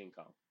versus King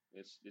Kong.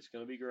 It's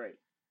going to be great.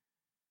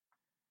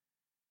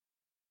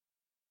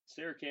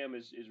 Sarah Cam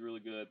is really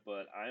good,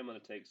 but I am going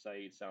to take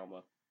Saeed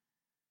Salma.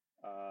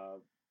 I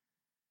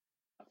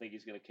think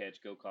he's going to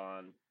catch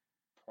Gokhan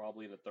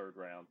probably in the third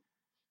round.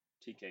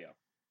 TKO.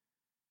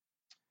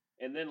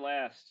 And then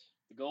last,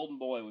 the Golden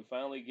Boy. We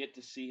finally get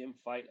to see him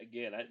fight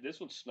again. This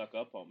one snuck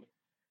up on me.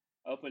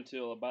 Up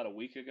until about a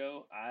week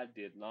ago, I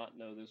did not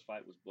know this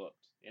fight was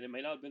booked. And it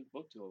may not have been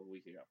booked till a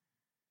week ago.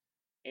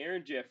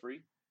 Aaron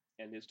Jeffrey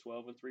and his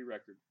 12-3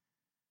 record,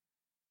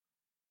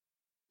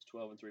 his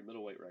 12-3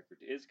 middleweight record,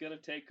 is going to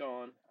take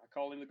on, I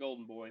call him the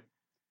Golden Boy,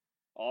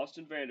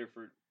 Austin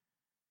Vanderford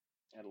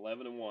at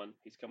 11-1.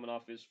 He's coming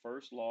off his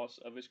first loss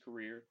of his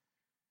career,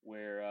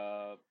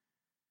 where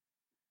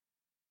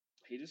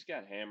he just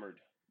got hammered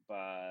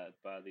by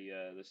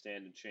the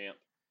standing champ.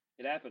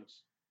 It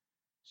happens.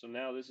 So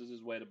now this is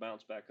his way to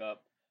bounce back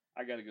up.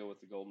 I got to go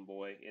with the Golden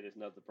Boy. It is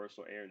nothing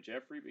personal, Aaron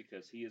Jeffrey,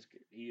 because he is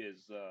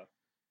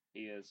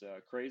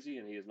crazy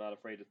and he is not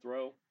afraid to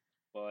throw.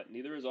 But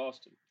neither is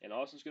Austin, and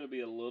Austin's going to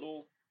be a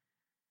little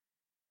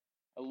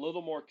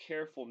more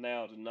careful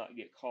now to not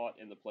get caught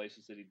in the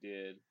places that he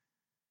did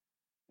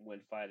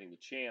when fighting the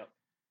champ.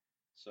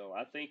 So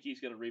I think he's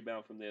going to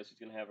rebound from this. He's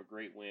going to have a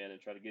great win and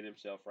try to get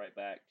himself right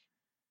back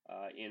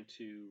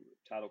into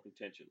title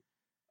contention.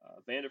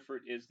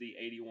 Vanderford is the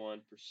 81%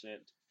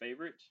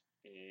 favorite,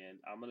 and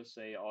I'm going to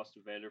say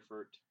Austin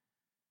Vanderford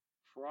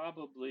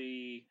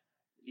probably,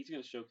 he's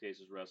going to showcase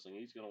his wrestling.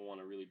 He's going to want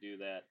to really do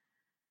that.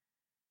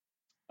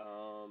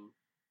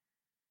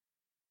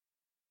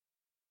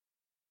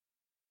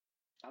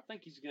 I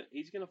think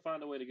he's gonna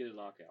find a way to get a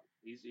knockout.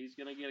 He's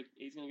gonna get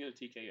a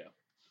TKO.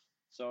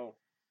 So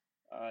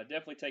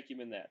definitely take him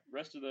in that.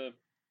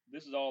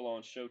 This is all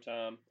on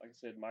Showtime. Like I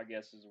said, my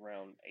guess is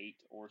around 8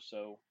 or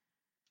so.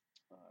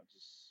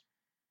 Just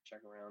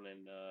check around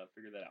and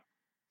figure that out.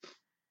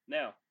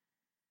 Now,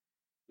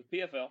 the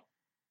PFL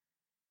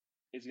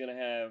is going to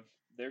have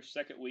their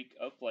second week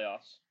of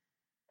playoffs.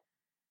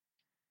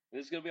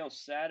 This is going to be on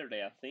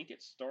Saturday. I think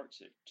it starts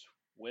at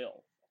 12.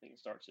 I think it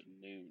starts at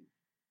noon.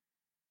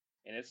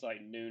 And it's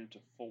like noon to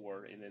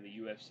 4. And then the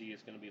UFC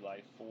is going to be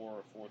like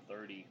 4 or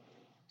 4:30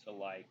 to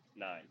like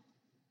 9.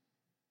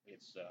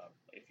 It's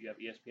if you have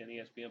ESPN,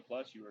 ESPN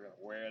Plus, you are going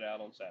to wear it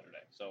out on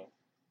Saturday. So,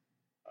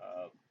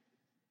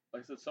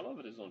 like I said, some of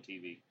it is on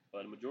TV,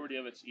 but a majority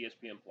of it's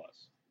ESPN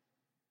Plus.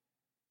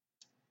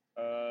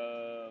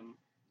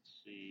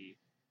 Let's see.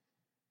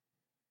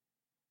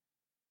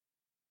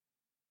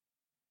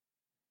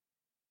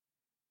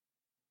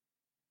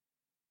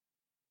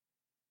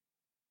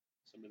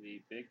 Some of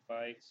the big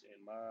fights,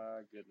 and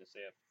my goodness,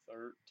 they have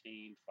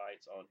 13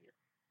 fights on here.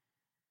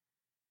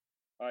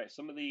 All right,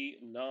 some of the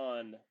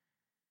non-mains,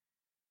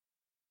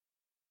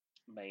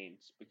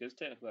 because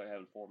technically they're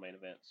having 4 main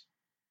events.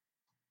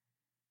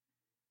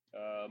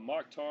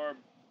 Mokhtar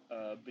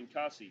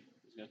Benkasi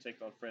is going to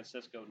take on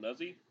Francesco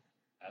Nuzzi.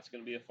 That's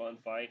going to be a fun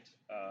fight.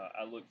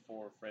 I look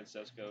for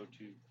Francesco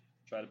to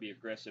try to be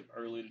aggressive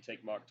early to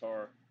take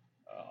Mokhtar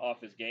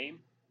off his game.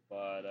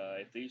 But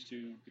if these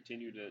two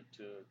continue to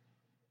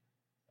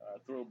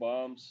throw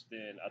bombs,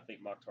 then I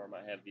think Mokhtar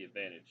might have the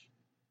advantage.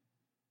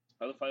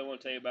 Other fight I want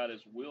to tell you about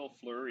is Will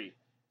Fleury.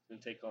 He's going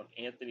to take on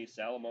Anthony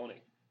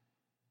Salamone.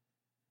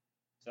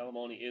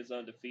 Salamone is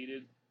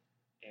undefeated,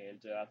 and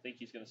I think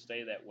he's going to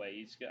stay that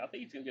way. I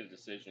think he's going to get a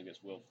decision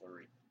against Will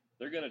Fleury.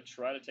 They're going to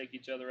try to take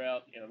each other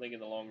out, and I think in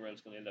the long run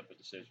it's going to end up a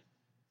decision.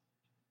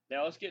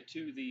 Now let's get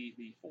to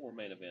the 4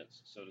 main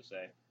events, so to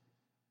say,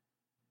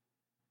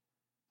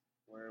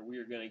 where we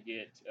are going to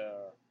get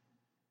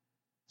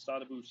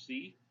Santos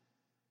C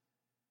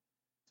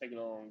taking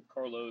on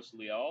Carlos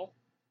Leal.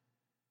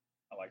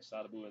 I like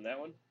Sadabu in that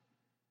one.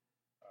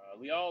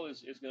 Leal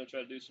is going to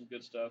try to do some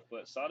good stuff,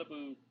 but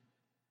Sadabu,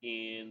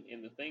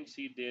 in the things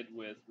he did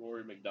with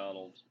Rory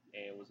MacDonald,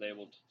 and was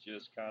able to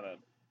just kind of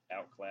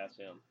outclass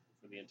him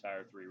for the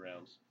entire 3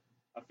 rounds.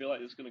 I feel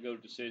like this is going to go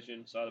to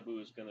decision. Sadabu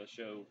is going to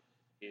show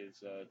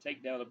his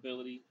takedown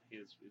ability,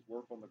 his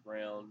work on the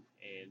ground,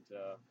 and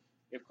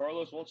if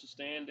Carlos wants to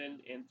stand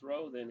and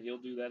throw, then he'll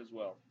do that as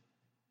well.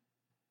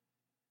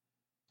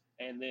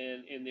 And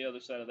then in the other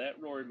side of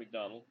that, Rory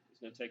MacDonald is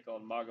going to take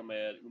on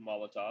MacDonald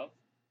Umalatov.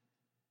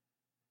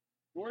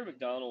 Rory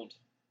MacDonald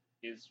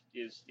is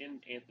in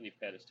Anthony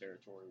Pettis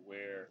territory,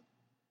 where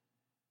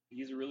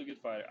he's a really good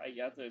fighter. I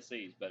have to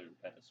say he's better than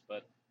Pettis,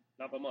 but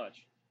not by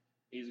much.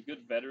 He's a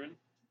good veteran.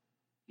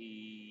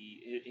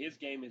 His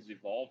game has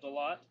evolved a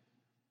lot,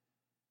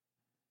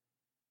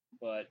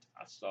 but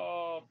I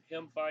saw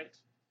him fight,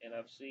 and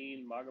I've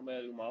seen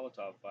Magomed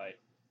Umalatov fight,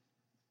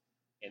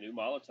 and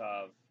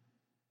Umalatov,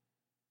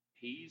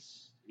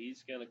 he's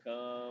gonna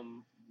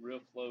come real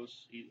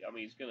close. He's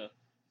gonna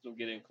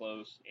get in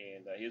close,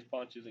 and his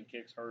punches and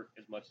kicks hurt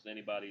as much as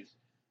anybody's.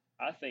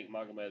 I think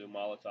Magomed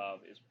Umalatov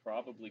is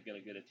probably going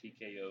to get a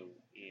TKO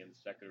in the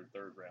second or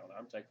third round.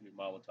 I'm taking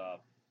Umalatov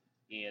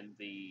in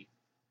the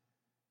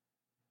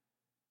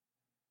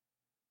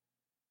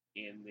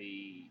in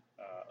the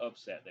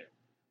upset there.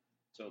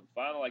 So the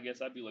final, I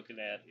guess I'd be looking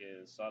at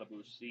is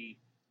Santos V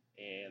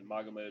and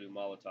MacDonald V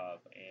Umalatov,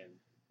 and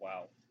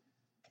wow,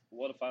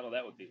 what a final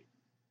that would be.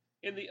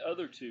 In the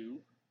other two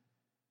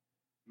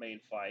main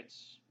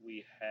fights,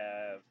 we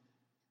have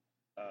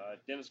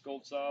Denis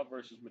Goltsov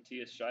versus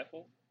Matthias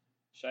Scheifele.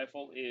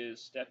 Scheifele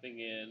is stepping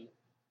in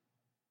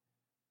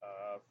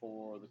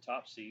for the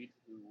top seed,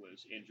 who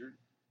was injured,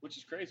 which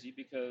is crazy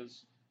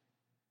because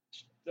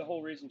the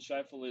whole reason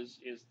Scheifele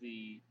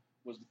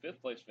was the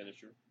fifth place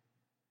finisher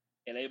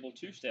and able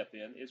to step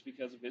in is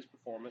because of his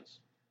performance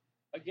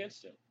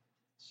against him.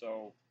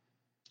 So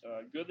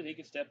good that he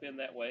can step in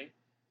that way.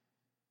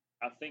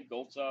 I think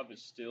Goltsov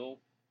is still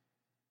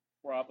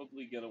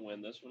probably going to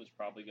win this one. It's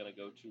probably going to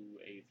go to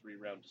a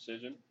 3-round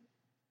decision.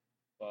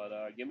 But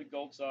give me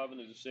Goltsov in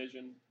a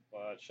decision.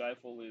 But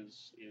Scheifele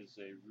is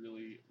a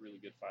really, really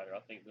good fighter. I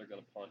think they're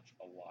going to punch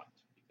a lot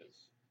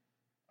because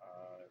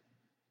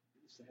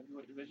it's the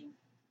heavyweight division.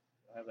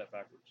 I have that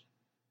backwards.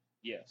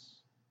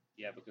 Yes.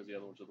 Yeah, because the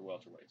other ones are the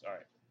welterweights. All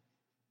right.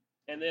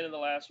 And then in the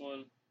last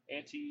one,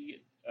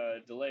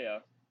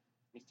 Delea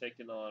is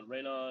taking on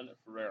Renan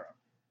Ferreira.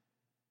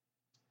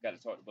 Got to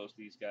talk to both of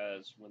these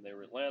guys when they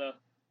were in Atlanta.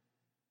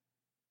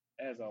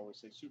 As I always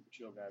say, super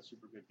chill guys,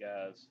 super good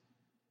guys.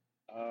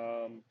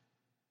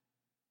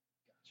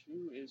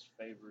 Who is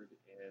favored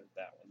in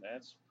that one?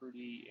 That's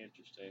pretty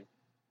interesting.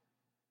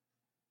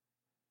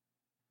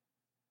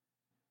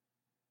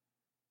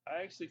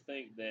 I actually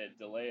think that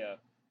Delea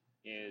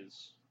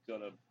is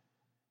going to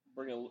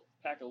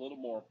pack a little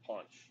more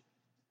punch,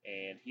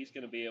 and he's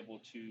going to be able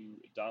to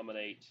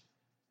dominate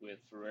with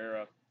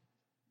Ferreira.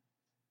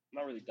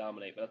 Not really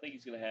dominate, but I think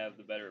he's going to have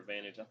the better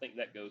advantage. I think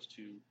that goes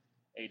to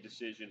a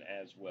decision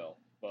as well.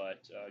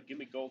 But give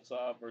me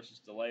Goltsov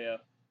versus Delea.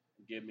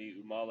 Give me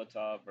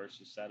Umalatov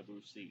versus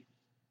Santos V.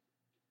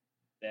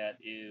 That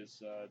is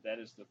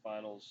the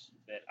finals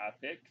that I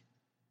pick,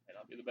 and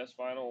I'll be the best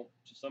final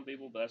to some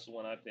people, but that's the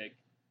one I pick.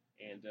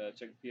 And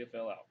check the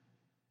PFL out.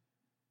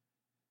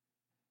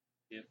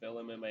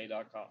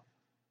 PFLMMA.com.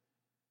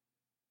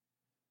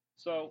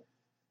 So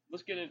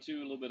let's get into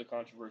a little bit of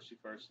controversy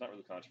first. Not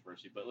really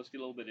controversy, but let's get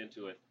a little bit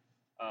into it.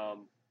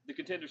 The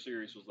Contender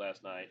Series was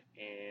last night,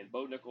 and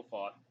Bo Nickel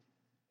fought,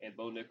 and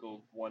Bo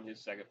Nickel won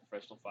his second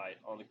professional fight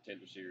on the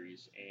Contender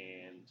Series.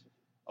 And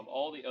of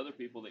all the other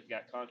people that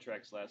got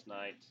contracts last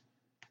night,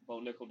 Bo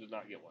Nickel did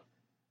not get one.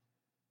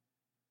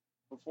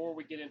 Before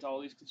we get into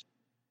all these,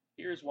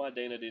 here's why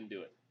Dana didn't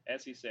do it.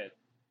 As he said,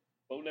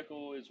 Bo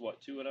Nickel is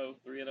what, 2-0,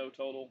 3-0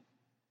 total.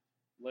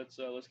 Let's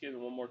give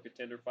him one more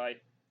contender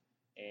fight,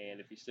 and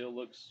if he still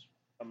looks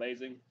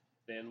amazing,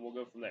 then we'll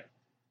go from there.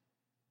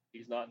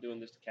 He's not doing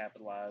this to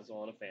capitalize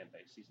on a fan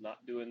base. He's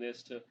not doing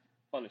this to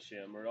punish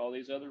him or all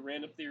these other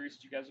random theories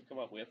that you guys have come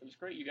up with. And it's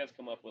great you guys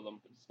come up with them,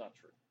 but it's not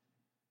true.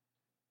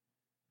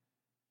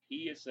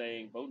 He is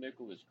saying Bo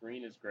Nickel is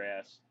green as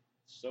grass.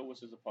 So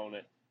was his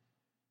opponent.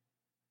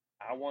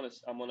 I'm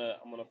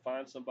gonna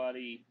find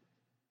somebody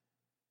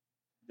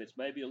that's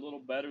maybe a little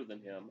better than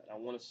him, and I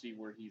want to see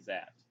where he's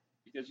at.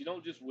 Because you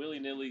don't just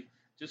willy-nilly,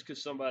 just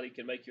because somebody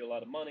can make you a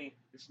lot of money.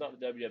 It's not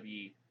the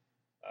WWE.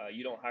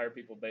 You don't hire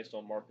people based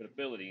on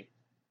marketability.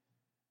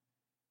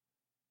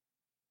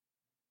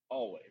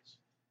 Always.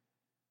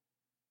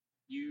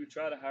 You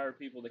try to hire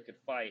people that could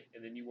fight,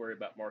 and then you worry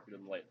about marketing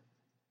them later.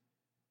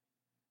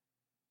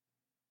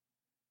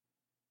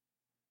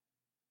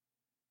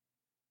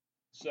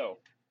 So,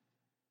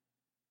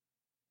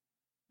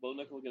 Bo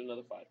Nickel will get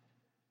another fight.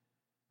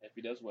 If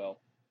he does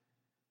well,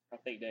 I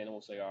think Dana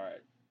will say, all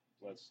right,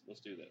 let's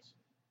do this.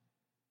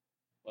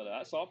 But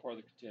I saw part of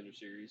the Contender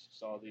Series,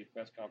 saw the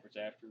press conference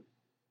after.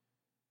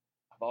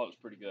 I thought it was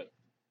pretty good.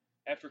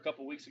 After a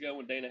couple weeks ago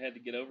when Dana had to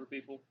get on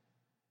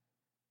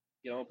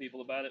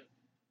people about it,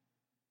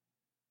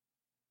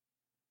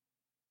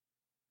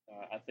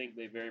 I think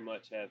they very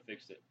much have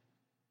fixed it.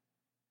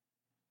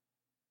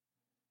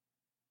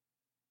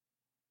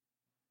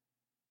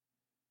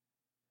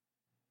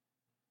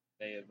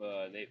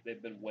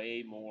 They've been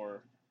way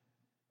more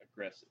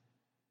aggressive.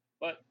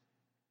 But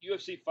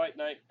UFC Fight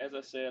Night, as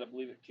I said, I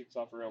believe it kicks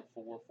off around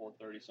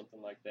 4:30,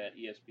 something like that.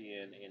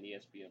 ESPN and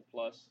ESPN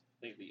Plus.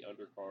 I think the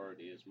undercard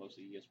is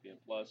mostly ESPN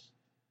Plus.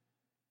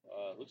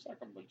 Looks like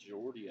a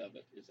majority of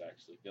it is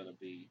actually going to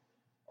be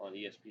on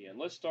ESPN.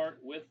 Let's start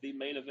with the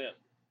main event.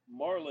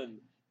 Marlon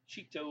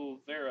Chito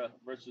Vera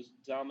versus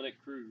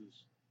Dominic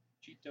Cruz.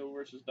 Chito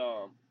versus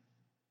Dom.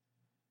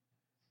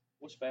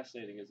 What's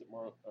fascinating is that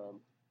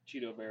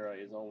Chito Vera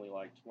is only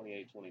like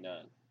 28,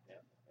 29. Yeah,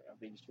 I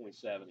think he's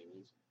 27.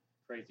 He's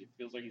crazy. It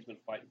feels like he's been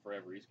fighting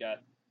forever. He's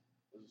got,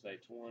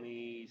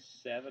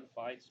 27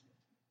 fights.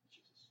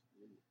 Jesus.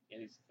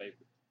 And he's the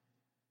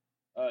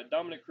favorite.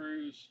 Dominic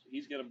Cruz,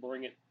 he's going to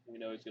bring it. We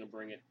know he's going to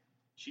bring it.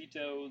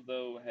 Chito,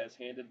 though, has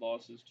handed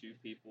losses to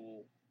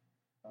people.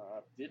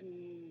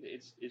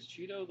 Is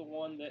Chito the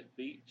one that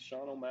beat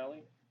Sean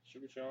O'Malley?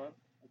 Sugar Sean?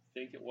 I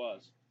think it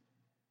was.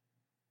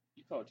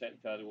 You call it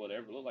technicality,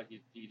 whatever. It looked like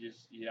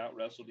he out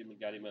wrestled him and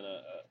got him in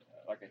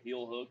a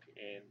heel hook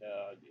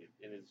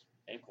and his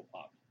ankle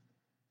popped.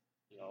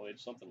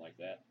 It's something like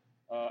that.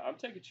 I'm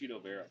taking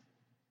Cheeto Vera.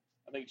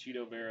 I think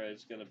Cheeto Vera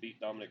is going to beat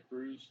Dominic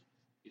Cruz.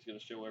 He's going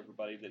to show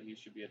everybody that he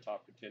should be a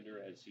top contender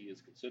as he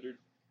is considered.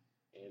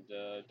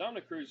 And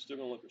Dominic Cruz is still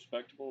going to look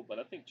respectable, but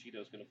I think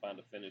Cheeto's going to find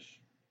a finish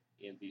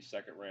in the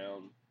second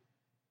round.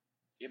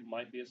 It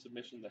might be a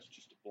submission. That's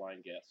just a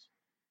blind guess.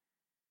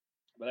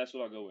 But that's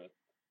what I'll go with.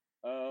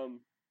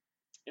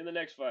 In the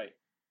next fight,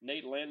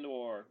 Nate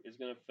Landwehr is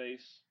going to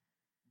face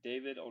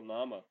David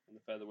Onama in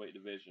the featherweight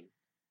division.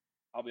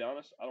 I'll be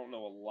honest, I don't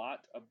know a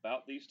lot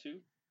about these two.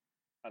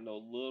 I know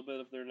a little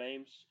bit of their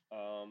names,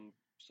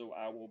 so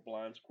I will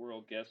blind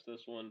squirrel guess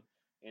this one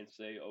and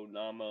say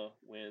Onama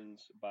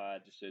wins by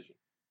decision.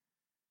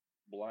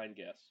 Blind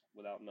guess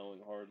without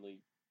knowing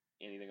hardly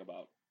anything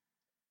about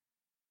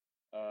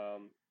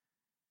it.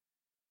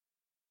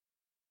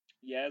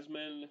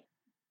 Yasmin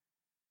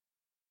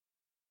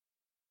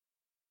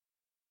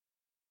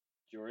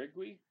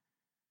Jorigui?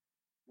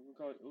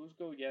 Let's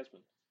go with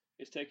Yasmin.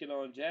 Is taking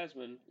on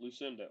Jasmine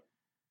Lucindo.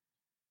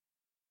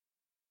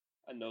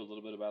 I know a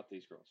little bit about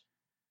these girls.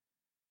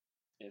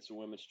 It's a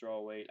women's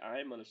strawweight.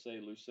 I'm going to say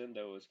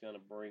Lucindo is going to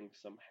bring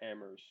some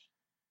hammers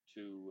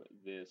to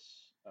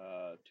this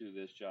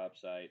job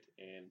site,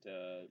 and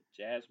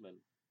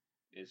Jasmine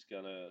is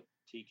going to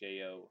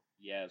TKO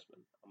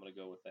Yasmin. I'm going to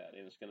go with that,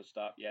 and it's going to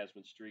stop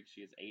Yasmin's streak.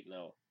 She is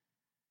 8-0.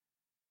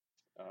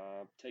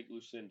 Take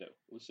Lucindo.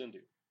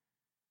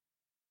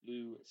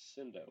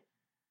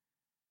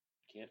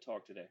 Can't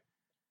talk today.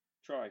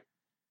 Try.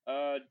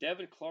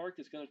 Devin Clark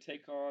is going to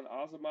take on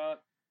Azamat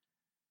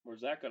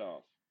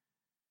Murzakanov.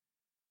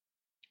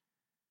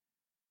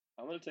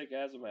 I'm going to take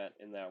Azamat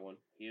in that one.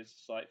 He is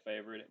a slight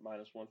favorite at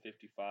minus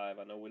 155.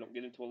 I know we don't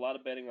get into a lot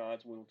of betting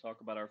odds. We will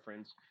talk about our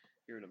friends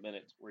here in a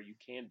minute where you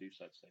can do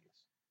such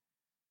things.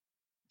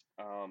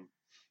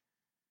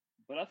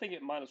 But I think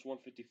at minus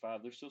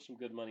 155, there's still some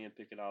good money in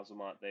picking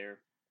Azamat there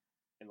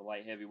in the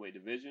light heavyweight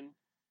division.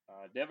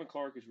 Devin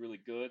Clark is really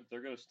good.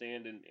 They're going to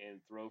stand and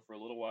throw for a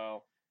little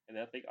while, and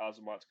I think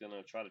Azamat's going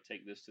to try to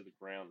take this to the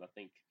ground. I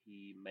think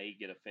he may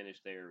get a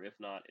finish there, if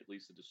not, at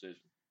least a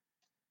decision.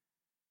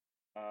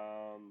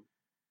 I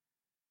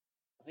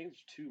think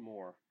there's two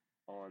more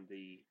on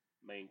the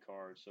main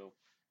card. So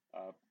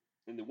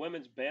in the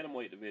women's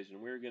bantamweight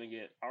division, we're going to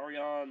get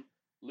Ariane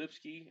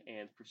Lipsky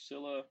and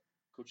Priscilla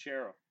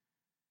Cochera.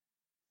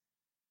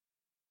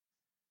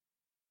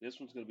 This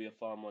one's going to be a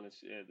fun one.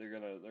 They're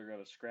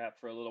gonna scrap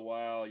for a little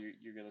while.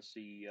 You're going to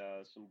see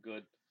some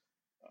good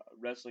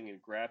wrestling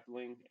and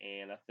grappling,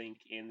 and I think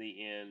in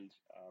the end,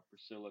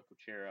 Priscilla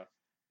Cochera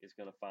is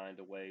going to find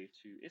a way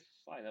to. It's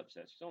a slight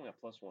upset. She's only a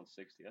plus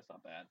 160. That's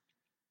not bad,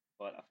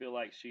 but I feel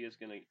like she is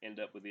going to end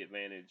up with the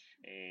advantage,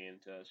 and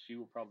she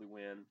will probably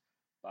win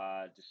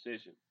by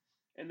decision.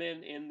 And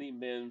then in the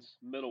men's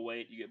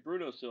middleweight, you get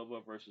Bruno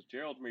Silva versus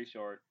Gerald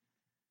Meerschaert.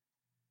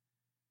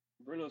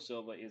 Bruno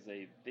Silva is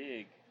a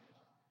big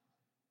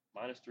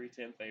minus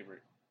 310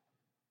 favorite.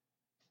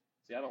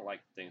 See, I don't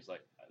like things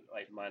like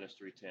minus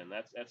 310.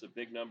 That's a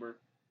big number.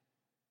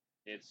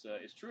 It's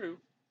true,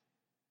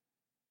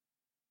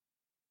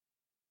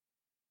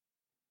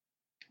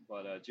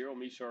 but Gerald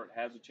Meerschaert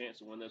has a chance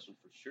to win this one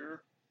for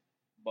sure.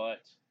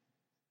 But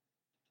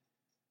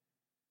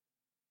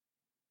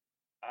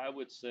I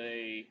would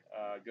say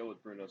go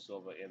with Bruno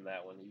Silva in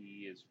that one.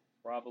 He is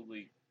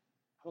probably.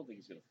 I don't think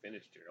he's going to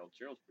finish Gerald.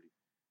 Gerald's pretty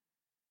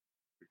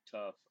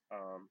tough.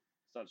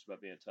 It's not just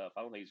about being tough.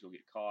 I don't think he's going to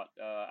get caught.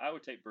 I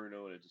would take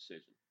Bruno in a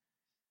decision.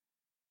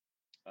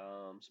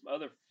 Some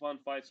other fun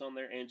fights on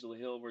there. Angela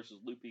Hill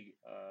versus Lupi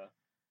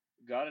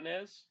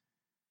Godinez.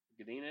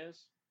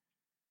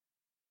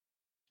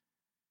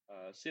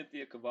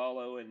 Cynthia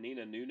Cavallo and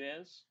Nina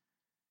Nunez.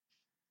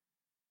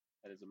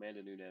 That is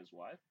Amanda Nunez's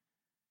wife.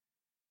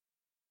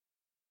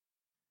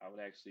 I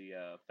would actually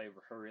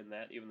favor her in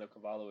that, even though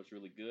Cavallo is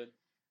really good.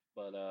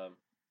 But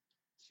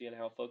seeing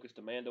how focused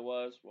Amanda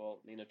was, well,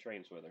 Nina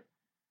trains with her.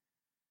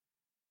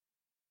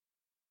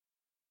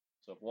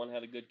 So if one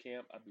had a good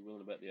camp, I'd be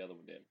willing to bet the other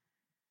one did.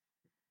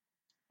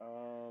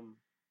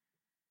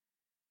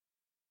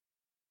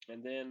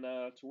 And then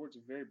towards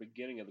the very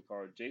beginning of the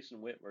card,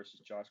 Jason Witt versus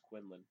Josh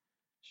Quinlan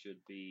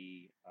should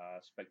be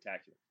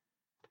spectacular.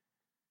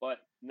 But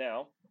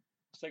now,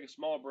 let's take a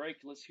small break.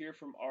 Let's hear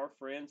from our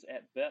friends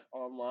at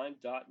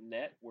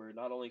betonline.net, where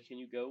not only can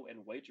you go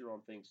and wager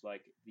on things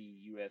like the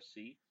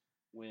UFC,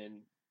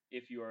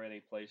 if you are in a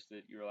place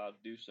that you're allowed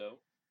to do so.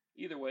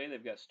 Either way,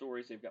 they've got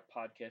stories, they've got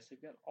podcasts,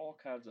 they've got all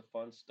kinds of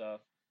fun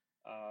stuff.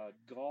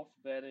 Golf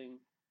betting,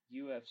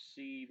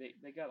 UFC,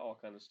 they got all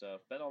kinds of stuff.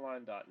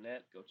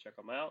 BetOnline.net, go check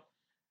them out.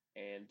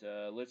 And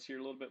let's hear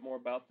a little bit more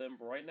about them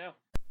right now.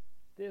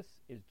 This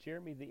is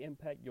Jeremy the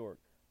Impact York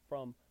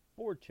from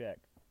Board Check,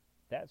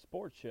 That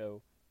Sports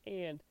Show,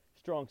 and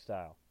Strong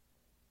Style.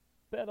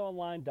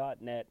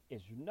 BetOnline.net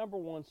is your number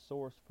one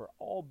source for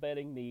all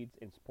betting needs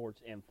and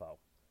sports info.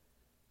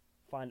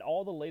 Find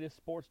all the latest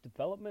sports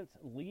developments,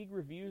 league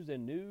reviews,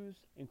 and news,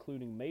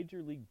 including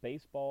Major League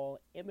Baseball,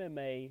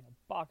 MMA,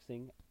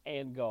 boxing,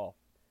 and golf.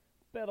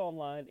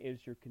 BetOnline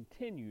is your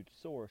continued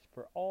source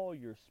for all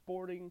your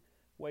sporting,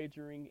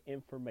 wagering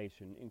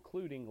information,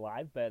 including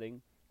live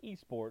betting,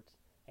 esports,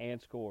 and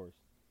scores.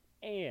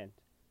 And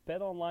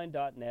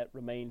BetOnline.net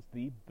remains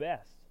the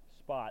best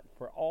spot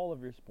for all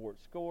of your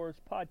sports scores,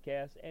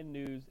 podcasts, and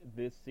news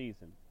this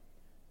season.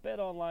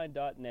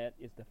 BetOnline.net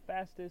is the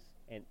fastest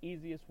and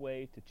easiest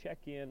way to check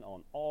in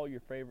on all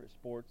your favorite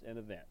sports and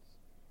events.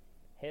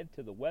 Head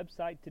to the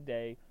website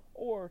today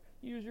or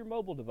use your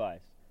mobile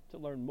device to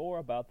learn more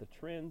about the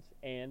trends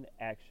and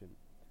action.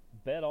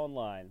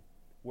 BetOnline,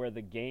 where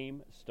the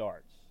game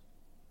starts.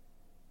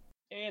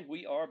 And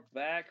we are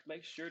back.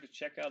 Make sure to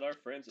check out our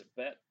friends at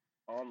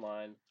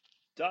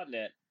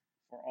betonline.net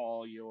for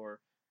all your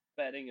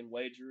betting and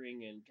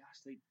wagering. And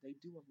gosh, they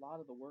do a lot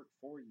of the work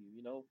for you.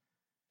 You know,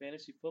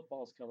 fantasy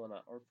football's coming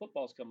up, or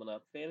football's coming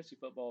up. Fantasy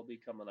football will be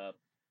coming up.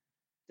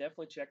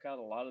 Definitely check out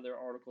a lot of their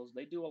articles.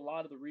 They do a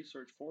lot of the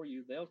research for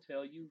you. They'll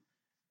tell you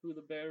who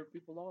the better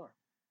people are.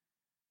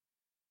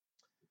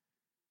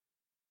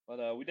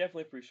 But we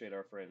definitely appreciate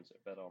our friends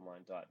at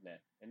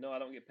betonline.net. And no, I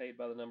don't get paid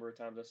by the number of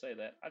times I say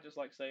that. I just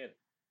like saying it.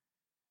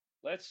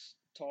 Let's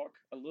talk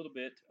a little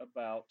bit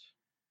about,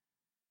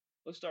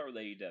 let's start with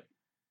AEW.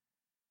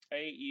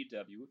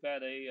 AEW. We've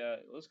had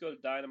let's go to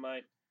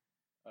Dynamite.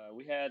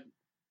 We're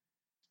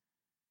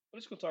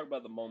just going to talk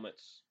about the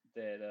moments,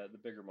 the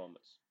bigger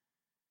moments.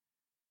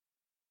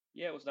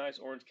 Yeah, it was nice.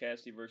 Orange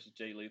Cassidy versus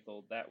Jay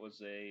Lethal. That was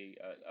a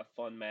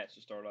fun match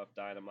to start off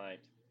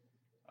Dynamite.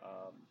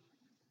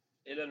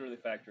 It doesn't really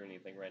factor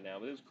anything right now,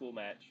 but it was a cool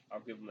match. I'll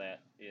give them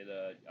that.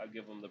 I'll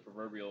give them the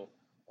proverbial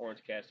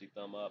Orange Cassidy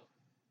thumb up.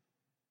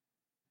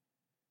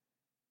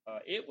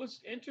 It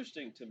was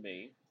interesting to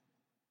me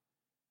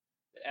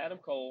that Adam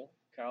Cole,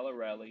 Kyle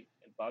O'Reilly,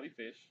 and Bobby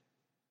Fish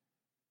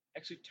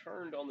actually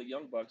turned on the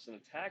Young Bucks and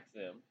attacked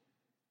them,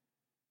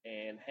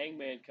 and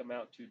Hangman come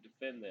out to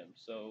defend them.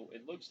 So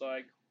it looks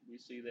like we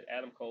see that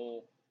Adam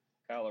Cole,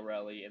 Kyle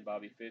O'Reilly, and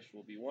Bobby Fish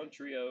will be one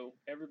trio.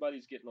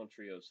 Everybody's getting on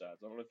trio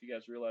sides. I don't know if you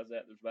guys realize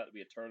that. There's about to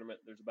be a tournament.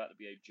 There's about to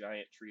be a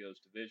giant trios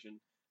division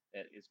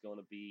that is going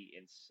to be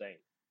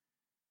insane.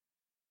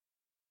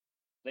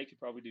 They could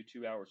probably do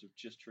 2 hours of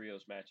just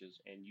trios matches,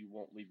 and you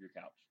won't leave your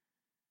couch.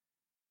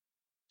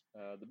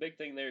 The big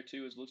thing there,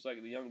 too, is looks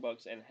like the Young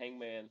Bucks and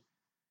Hangman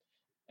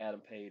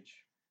Adam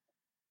Page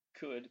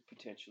could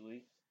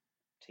potentially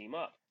team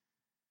up.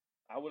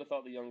 I would have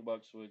thought the Young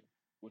Bucks would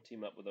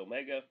team up with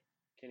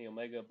Kenny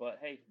Omega, but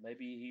hey,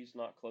 maybe he's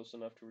not close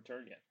enough to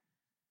return yet.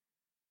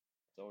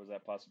 There's always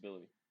that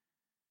possibility.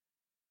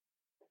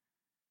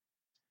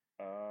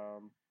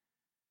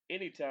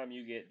 Anytime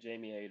you get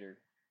Jamie Hayter,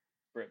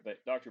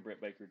 Dr.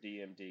 Britt Baker,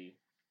 DMD,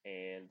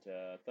 and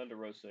Thunder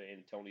Rosa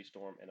and Toni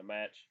Storm in a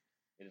match,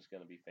 it is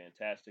going to be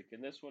fantastic.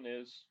 And this one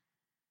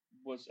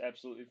was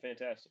absolutely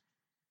fantastic.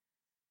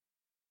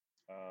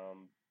 I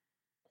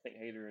think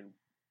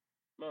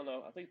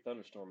I think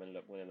Thunderstorm ended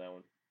up winning that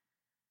one.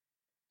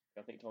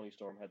 I think Toni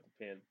Storm had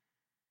the pin.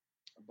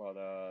 But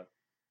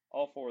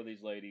all four of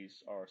these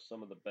ladies are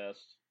some of the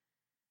best,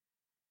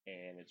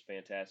 and it's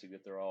fantastic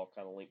that they're all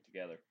kind of linked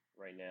together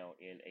right now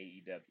in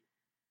AEW.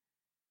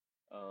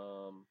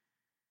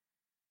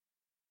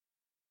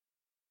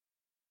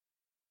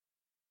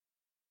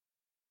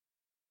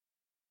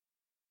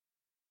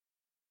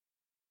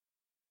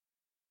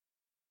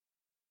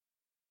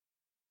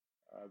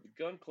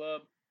 The Gun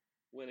Club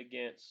went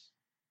against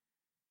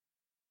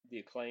the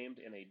Acclaimed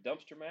in a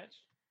dumpster match.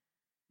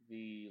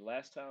 The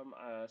last time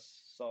I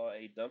saw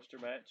a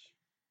dumpster match,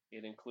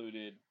 it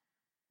included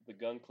the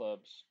Gun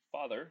Club's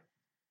father,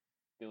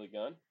 Billy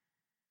Gunn,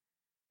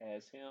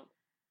 as him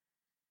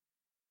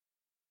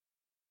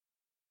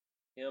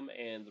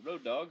and the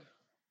Road Dogg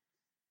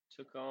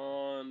took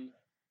on,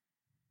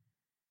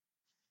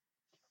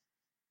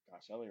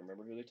 gosh, I don't even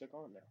remember who they took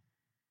on now.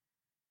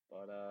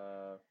 But,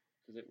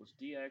 because it was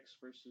DX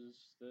versus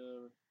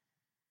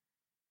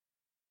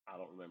I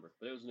don't remember.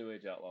 But it was New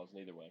Age Outlaws,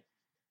 neither way.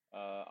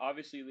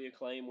 Obviously, the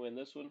Acclaim win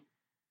this one,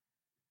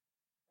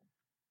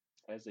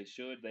 as they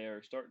should. They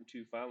are starting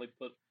to finally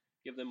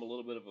give them a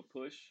little bit of a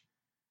push.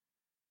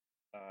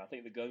 I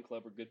think the Gun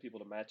Club are good people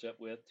to match up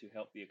with to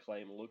help the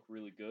Acclaim look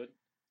really good.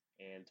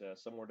 And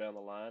somewhere down the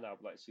line, I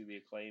would like to see the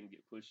Acclaim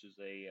get pushed as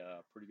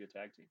a pretty good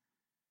tag team.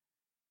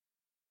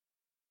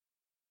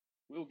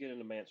 We'll get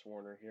into Mance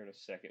Warner here in a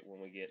second when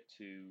we get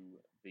to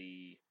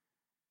the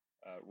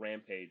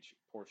Rampage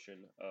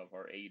portion of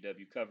our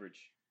AEW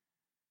coverage.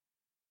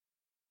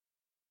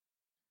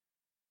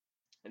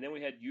 And then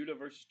we had Yuta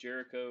versus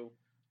Jericho,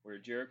 where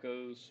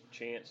Jericho's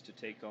chance to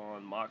take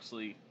on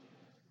Moxley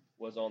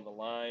was on the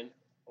line.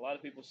 A lot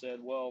of people said,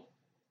 well,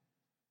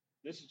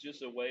 this is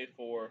just a way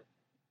for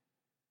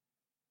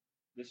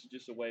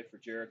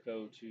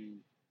Jericho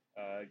to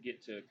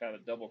get to kind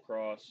of double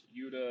cross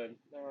Yuta, and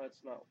no,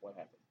 that's not what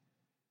happened.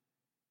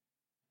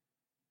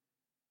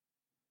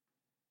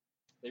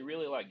 They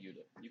really like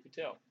Yuta. You can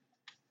tell.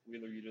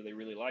 Wheeler Yuta, they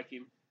really like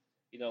him.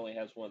 He not only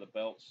has one of the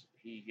belts,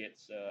 he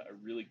gets a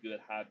really good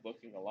high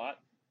booking a lot.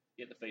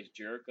 Getting to face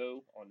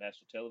Jericho on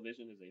national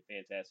television is a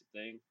fantastic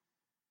thing.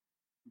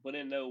 But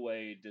in no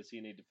way does he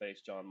need to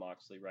face Jon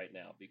Moxley right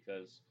now,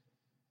 because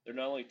they're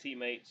not only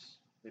teammates,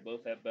 They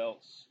both have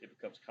belts. It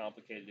becomes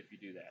complicated if you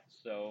do that.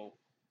 So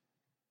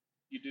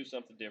you do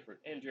something different,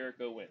 and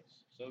Jericho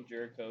wins. So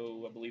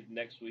Jericho, I believe,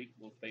 next week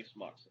will face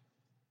Moxley.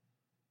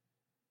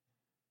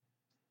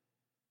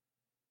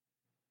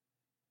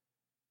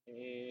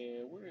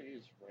 And where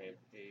is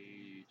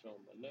Rampage on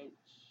my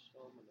notes?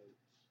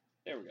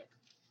 There we go.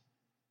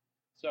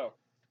 So,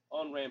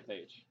 on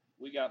Rampage,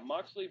 we got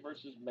Moxley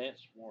versus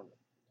Mance Warner.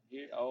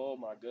 Here, oh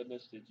my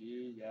goodness, did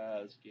you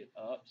guys get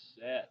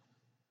upset?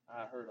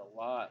 I heard a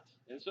lot.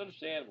 And it's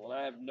understandable, and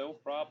I have no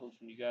problems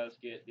when you guys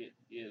get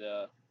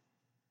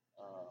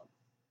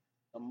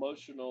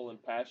emotional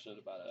and passionate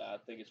about it. I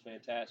think it's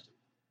fantastic.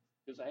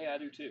 Because, hey, I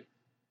do too.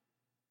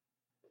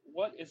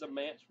 What is a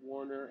Mance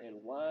Warner, and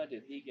why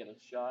did he get a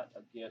shot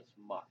against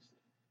Moxley?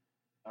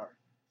 All right.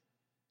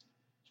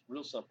 It's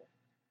real simple.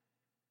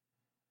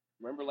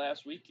 Remember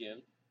last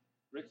weekend,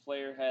 Ric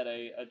Flair had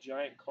a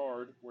giant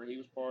card where he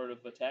was part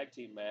of a tag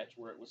team match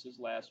where it was his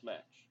last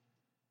match.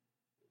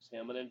 It was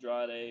him and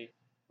Andrade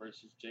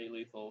versus Jay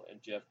Lethal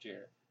and Jeff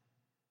Jarrett.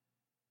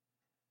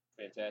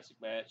 Fantastic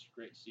match.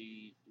 Great to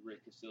see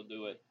Rick can still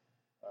do it.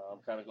 I'm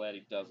kind of glad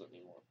he doesn't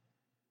anymore.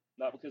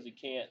 Not because he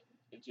can't.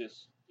 You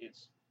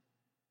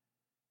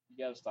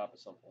got to stop at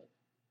some point.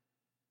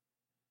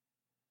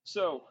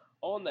 So,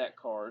 on that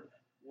card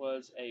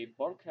was a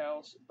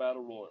bunkhouse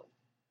battle royal.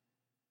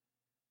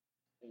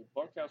 A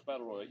bunkhouse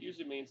battle royal. It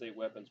usually means a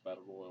weapons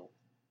battle royal.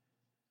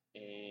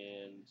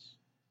 And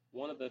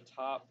one of the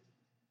top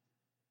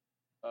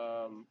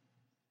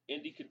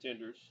indie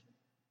contenders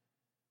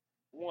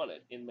won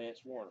it in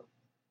Mance Warner.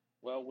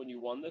 Well, when you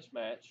won this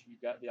match, you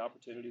got the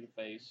opportunity to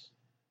face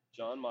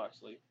Jon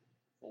Moxley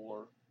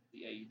for the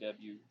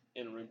AEW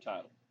interim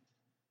title.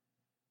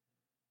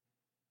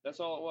 That's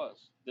all it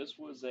was. This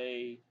was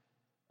a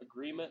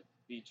agreement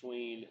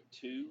between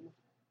two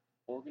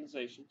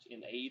organizations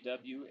in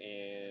AEW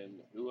and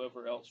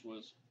whoever else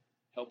was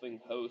helping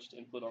host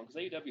and put on, because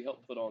AEW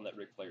helped put on that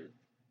Ric Flair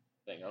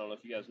thing. I don't know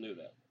if you guys knew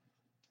that.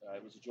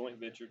 It was a joint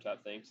venture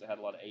type thing, so it had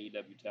a lot of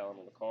AEW talent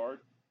on the card.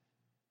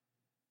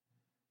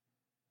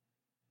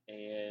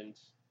 And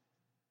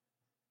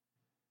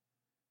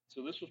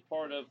so this was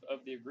part of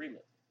the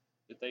agreement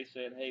that they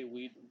said, hey,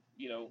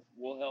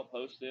 we'll help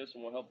host this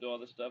and we'll help do all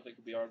this stuff. It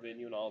could be our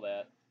venue and all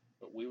that,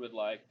 but we would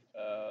like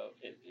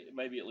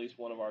maybe at least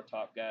one of our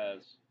top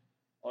guys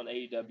on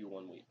AEW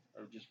one week,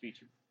 or just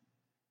featured.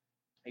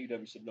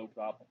 AEW said no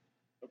problem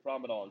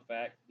at all. In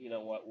fact, you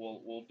know what?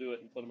 We'll do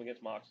it and put him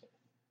against Moxley.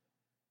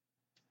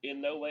 In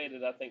no way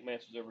did I think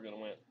Mance was ever going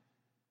to win,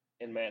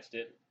 and Mance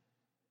didn't.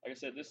 Like I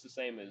said, this is the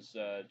same as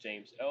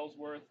James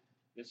Ellsworth.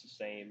 This is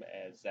the same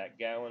as Zach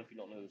Gowen. If you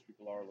don't know who those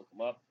people are, look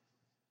them up.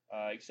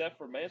 Except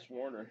for Mance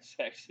Warner, it's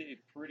actually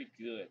pretty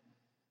good.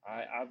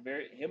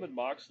 Him and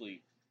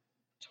Moxley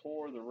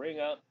tore the ring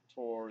up,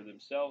 tore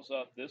themselves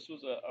up. This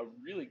was a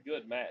really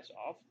good match.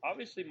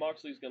 Obviously,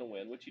 Moxley's going to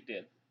win, which he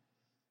did.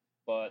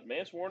 But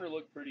Mance Warner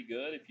looked pretty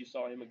good. If you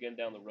saw him again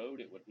down the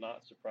road, it would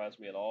not surprise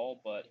me at all.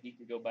 But he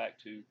can go back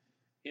to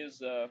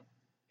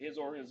his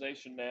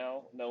organization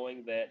now,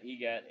 knowing that he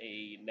got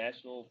a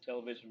national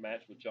television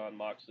match with Jon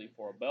Moxley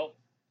for a belt.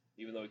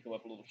 Even though he came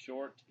up a little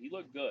short, he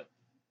looked good.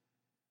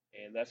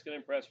 And that's going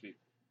to impress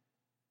people.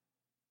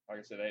 Like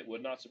I said, it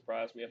would not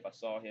surprise me if I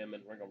saw him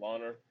in Ring of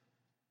Honor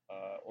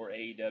or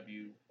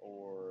AEW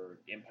or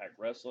Impact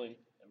Wrestling.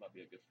 That might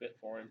be a good fit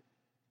for him.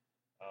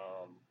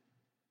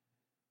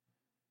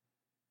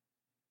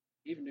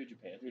 Even New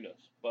Japan, who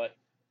knows? But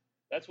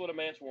that's what a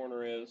Mance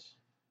Warner is.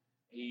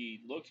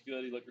 He looked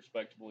good. He looked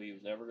respectable. He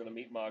was never going to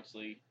meet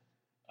Moxley.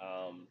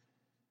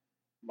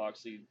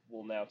 Moxley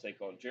will now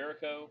take on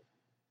Jericho.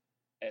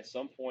 At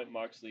some point,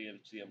 Moxley and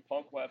CM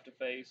Punk will have to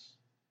face.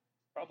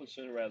 Probably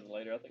sooner rather than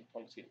later. I think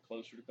Punk's getting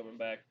closer to coming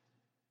back.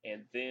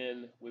 And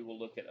then we will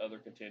look at other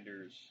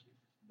contenders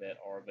that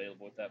are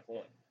available at that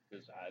point.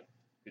 Because I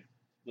could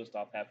list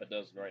off half a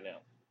dozen right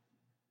now.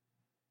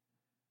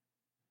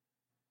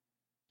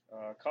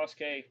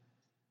 Kosuke,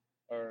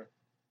 or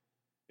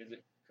is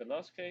it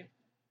Konosuke?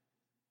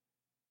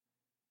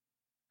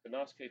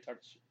 Konosuke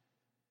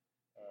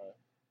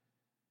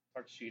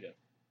Takeshita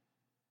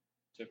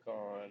took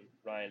on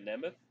Ryan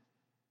Nemeth.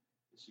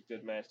 It's a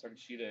good match.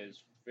 Takeshita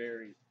is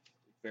very,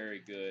 very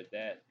good.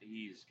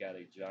 He's got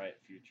a giant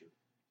future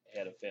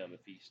ahead of him if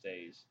he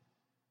stays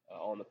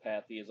on the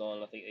path he is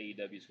on. I think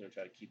AEW is going to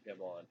try to keep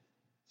him on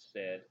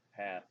said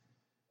path.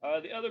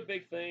 The other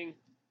big thing,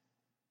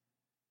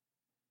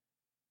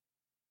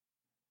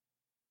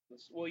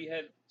 well, you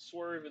had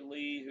Swerve and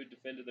Lee who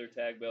defended their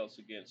tag belts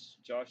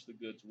against Josh the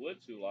Goods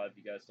Woods, who a lot of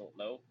you guys don't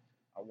know.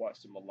 I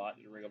watched him a lot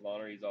in Ring of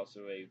Honor. He's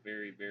also a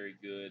very, very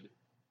good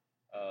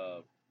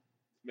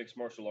mixed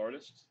martial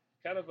artist.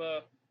 Kind of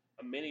a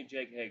mini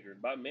Jake Hager.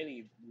 By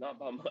many, not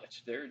by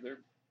much. They're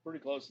pretty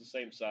close to the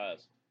same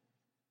size.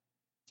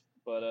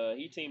 But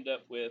he teamed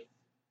up with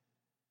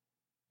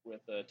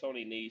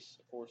Tony Nese.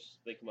 Of course,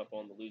 they come up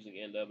on the losing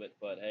end of it.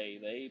 But, hey,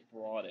 they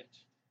brought it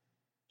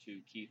to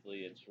Keith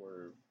Lee and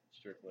Swerve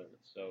Strickland.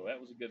 So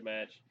that was a good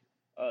match.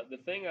 The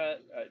thing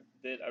that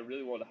I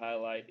really want to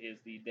highlight is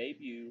the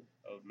debut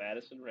of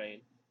Madison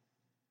Rayne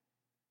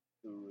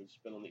who has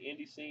been on the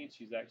indie scene.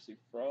 She's actually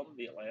from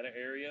the Atlanta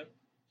area.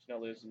 She now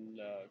lives in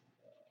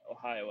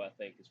Ohio, I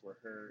think, is where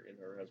her and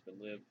her husband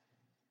live.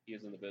 He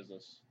is in the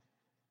business.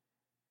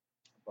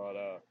 But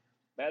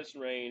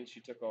Madison Rain, she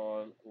took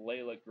on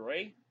Layla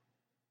Gray.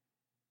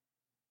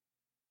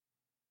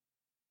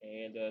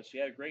 And she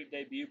had a great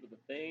debut, but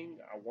the thing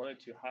I wanted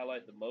to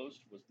highlight the most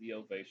was the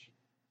ovation.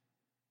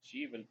 She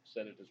even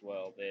said it as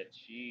well, that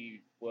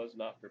she was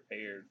not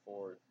prepared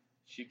for.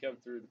 She come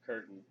through the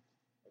curtain,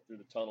 through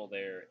the tunnel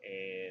there,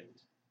 and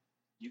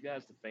you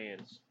guys, the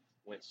fans,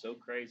 went so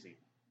crazy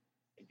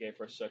and gave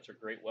her such a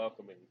great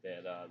welcoming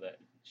that that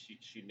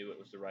she knew it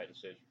was the right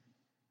decision.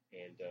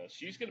 And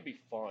she's going to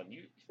be fun.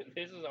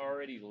 This is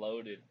already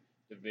loaded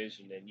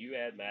division, and you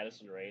add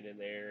Madison Rain in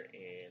there,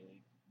 and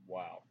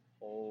wow,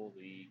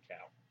 holy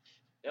cow!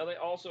 Now they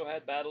also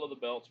had Battle of the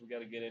Belts. We got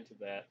to get into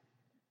that.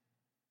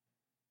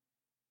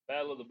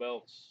 Battle of the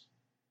Belts.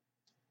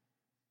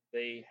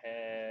 They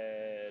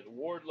had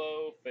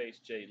Wardlow face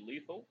Jay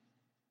Lethal.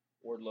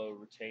 Wardlow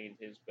retained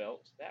his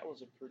belt. That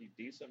was a pretty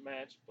decent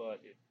match,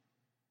 but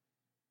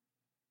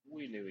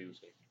we knew he was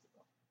going to keep the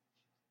belt.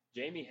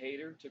 Jamie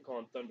Hayter took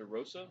on Thunder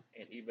Rosa,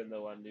 and even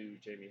though I knew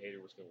Jamie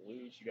Hayter was going to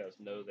lose, you guys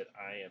know that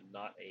I am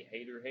not a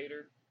hater.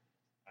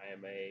 I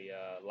am a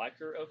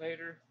liker of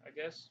Hayter, I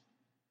guess.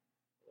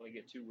 I don't want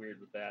to get too weird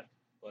with that.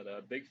 But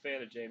a big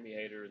fan of Jamie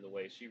Hayter and the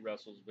way she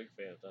wrestles. Big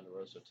fan of Thunder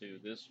Rosa, too.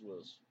 This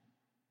was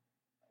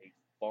a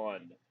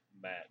fun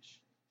match.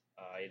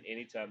 And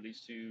anytime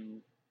these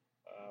two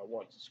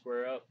want to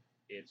square up,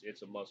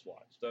 it's a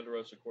must-watch. Thunder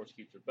Rosa, of course,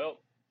 keeps her belt.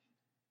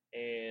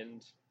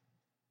 And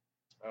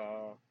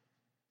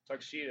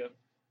Takeshita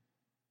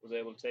was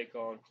able to take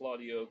on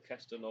Claudio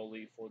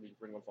Castagnoli for the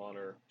Ring of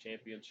Honor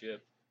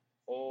Championship.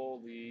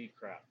 Holy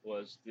crap,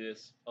 was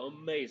this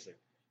amazing.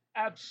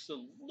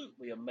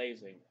 Absolutely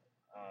amazing.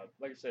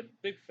 Like I said,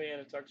 big fan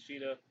of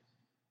Takeshita.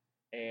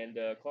 And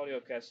Claudio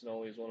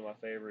Castagnoli is one of my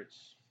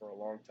favorites for a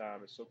long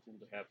time. It's so cool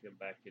to have him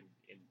back in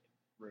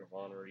Ring of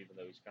Honor, even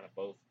though he's kind of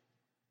both.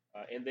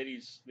 And that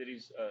he's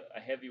a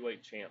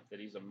heavyweight champ, that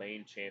he's a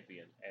main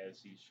champion, as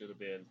he should have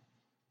been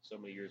so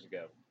many years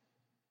ago.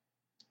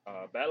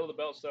 Battle of the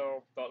Belt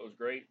style, thought it was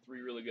great.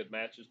 3 really good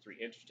matches, 3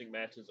 interesting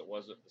matches. It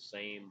wasn't the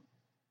same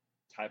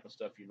type of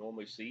stuff you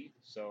normally see,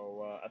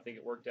 so I think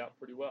it worked out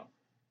pretty well.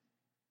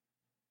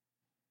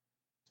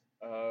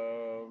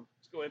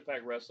 Let's go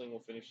Impact Wrestling. We'll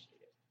finish.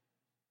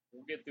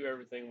 We'll get through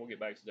everything. We'll get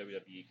back to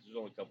WWE because there's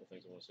only a couple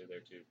things I want to say there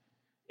too.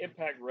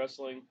 Impact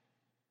Wrestling.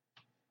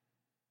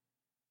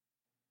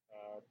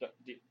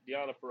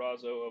 Deonna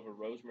Purrazzo over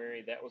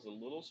Rosemary. That was a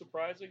little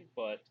surprising,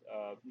 but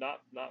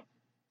not.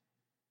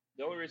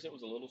 The only reason it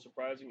was a little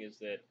surprising is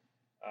that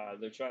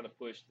they're trying to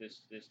push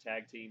this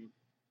tag team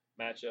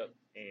matchup,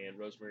 and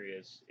Rosemary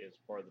is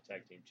part of the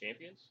tag team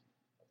champions.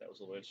 That was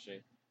a little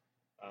interesting.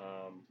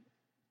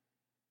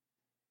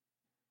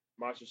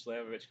 Masha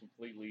Slamovich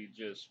completely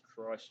just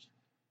crushed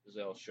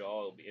Giselle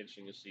Shaw. It'll be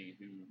interesting to see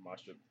who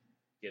Masha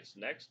gets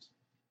next.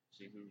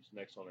 See who's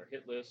next on her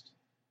hit list.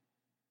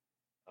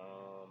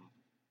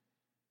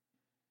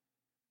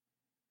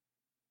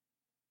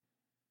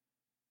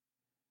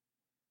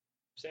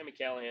 Sami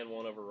Callihan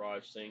won over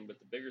Raj Singh, but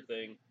the bigger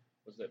thing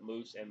was that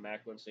Moose and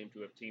Macklin seem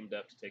to have teamed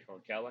up to take on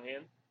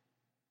Callihan.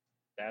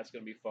 That's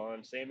going to be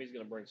fun. Sammy's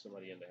going to bring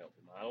somebody in to help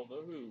him. I don't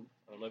know who.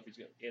 I don't know if he's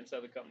going to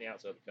inside the company,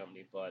 outside the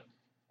company, but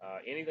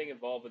anything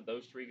involving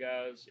those 3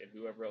 guys and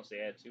whoever else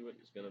they add to it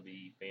is going to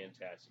be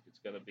fantastic. It's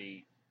going to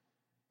be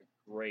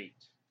a great,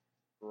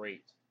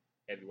 great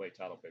heavyweight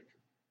title picture.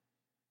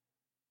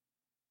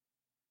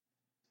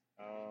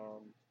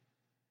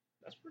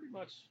 That's pretty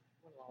much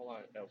all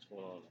else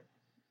going on there.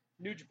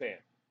 New Japan.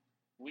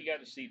 We got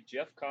to see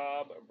Jeff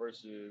Cobb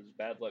versus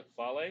Bad Luck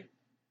Fale.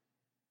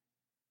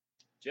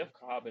 Jeff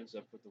Cobb ends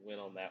up with the win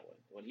on that one.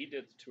 When he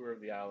did the tour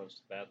of the islands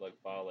to Bad Luck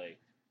Fale,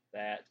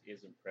 that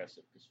is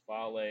impressive because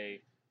Fale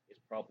is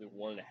probably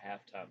 1.5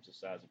 times the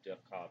size of Jeff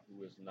Cobb,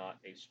 who is not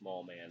a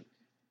small man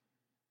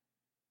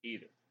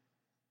either.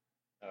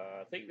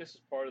 I think this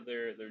is part of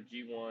their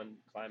G1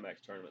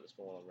 Climax tournament that's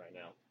going on right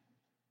now.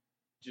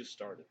 Just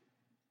started.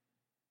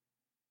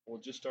 Well,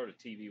 just started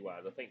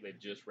TV-wise. I think they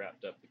just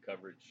wrapped up the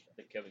coverage. I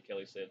think Kevin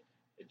Kelly said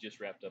they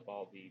just wrapped up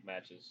all the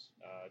matches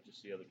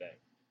just the other day.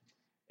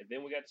 And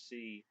then we got to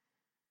see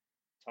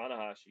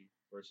Tanahashi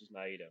versus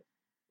Naito,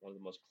 one of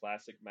the most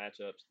classic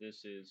matchups.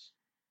 This is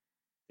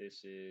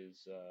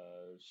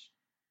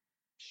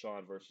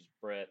Shawn versus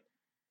Brett.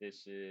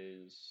 This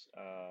is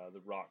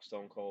The Rock,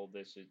 Stone Cold.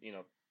 This is,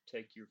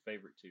 take your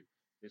favorite 2.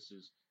 This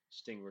is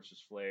Sting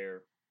versus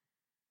Flair.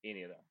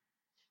 Any of that.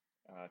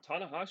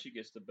 Tanahashi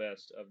gets the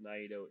best of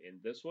Naito in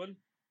this one,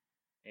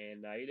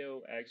 and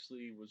Naito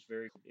actually was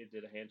it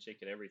did a handshake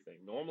and everything.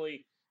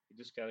 Normally, it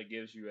just kind of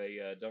gives you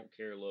a don't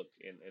care look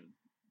and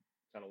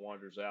kind of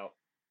wanders out.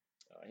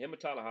 Him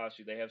and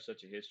Tanahashi, they have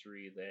such a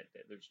history that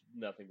there's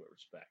nothing but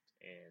respect,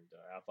 and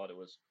I thought it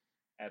was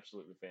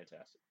absolutely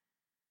fantastic.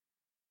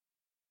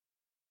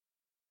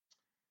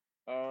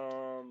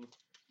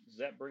 Does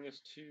that bring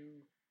us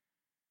to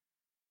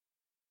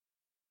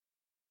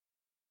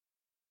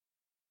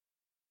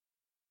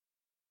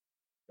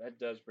that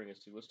does bring us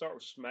to. Let's start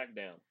with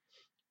SmackDown.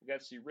 We got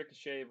to see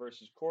Ricochet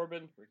versus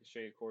Corbin.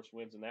 Ricochet, of course,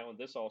 wins in that one.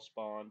 This all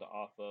spawned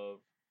off of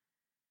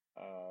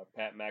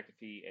Pat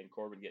McAfee and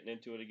Corbin getting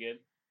into it again.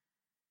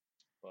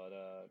 But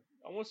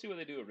I want to see what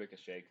they do with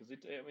Ricochet because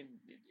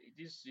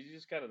he's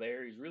just kind of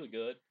there. He's really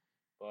good,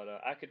 but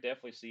I could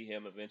definitely see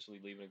him eventually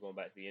leaving and going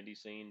back to the indie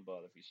scene.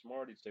 But if he's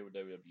smart, he'd stay with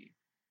WWE.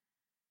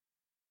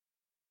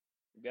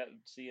 We got to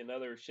see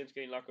another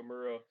Shinsuke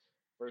Nakamura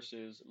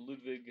versus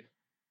Ludwig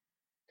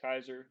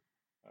Kaiser.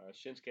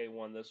 Shinsuke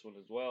won this one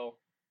as well.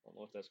 I don't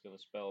know what that's going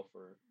to spell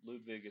for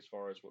Ludwig as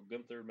far as what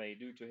Gunther may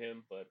do to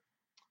him, but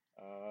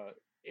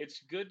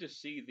it's good to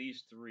see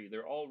these three.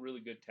 They're all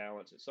really good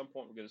talents. At some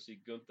point, we're going to see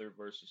Gunther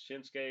versus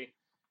Shinsuke,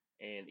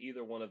 and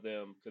either one of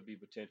them could be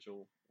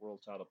potential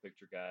world title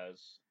picture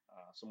guys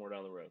somewhere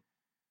down the road.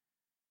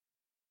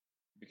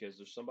 Because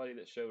there's somebody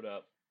that showed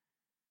up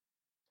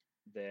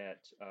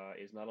that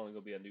is not only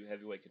going to be a new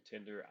heavyweight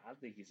contender, I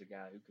think he's a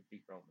guy who could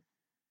beat Roman.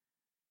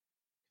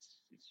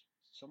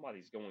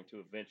 Somebody's going to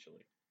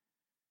eventually.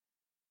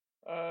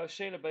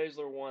 Shayna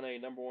Baszler won a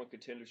number one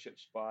contendership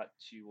spot.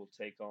 She will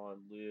take on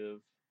Liv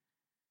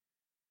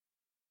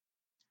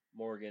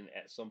Morgan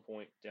at some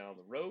point down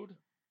the road,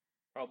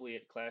 probably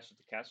at Clash at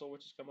the Castle,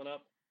 which is coming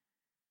up,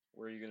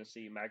 where you're going to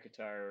see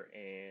McIntyre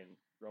and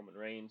Roman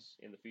Reigns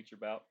in the feature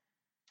bout.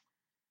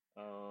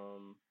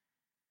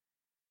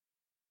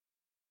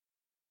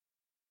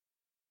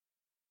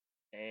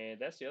 And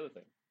that's the other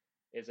thing,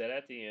 is that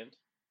at the end,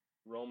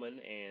 Roman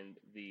and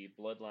the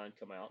Bloodline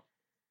come out,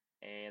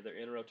 and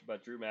they're interrupted by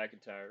Drew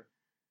McIntyre,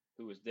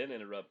 who is then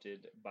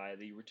interrupted by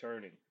the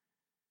returning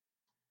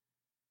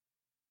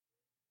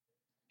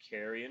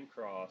Karrion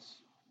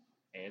Kross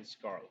and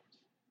Scarlett.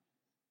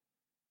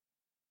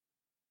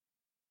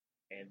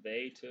 And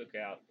he took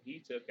out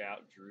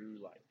Drew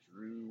like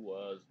Drew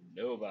was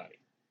nobody.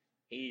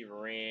 He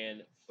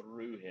ran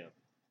through him.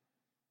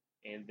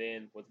 And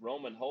then with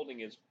Roman holding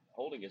his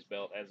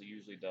belt as he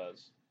usually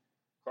does,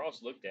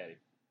 Kross looked at him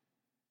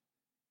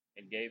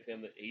and gave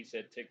him he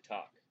said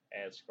tick-tock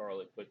as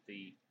Scarlett put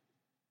the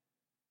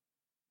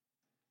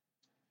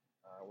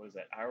what is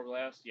that,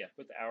 hourglass? Yeah,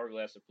 put the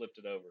hourglass and flipped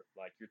it over.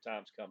 Like, your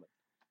time's coming.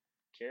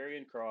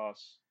 Karrion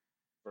Kross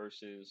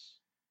versus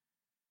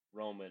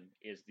Roman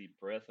is the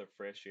breath of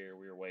fresh air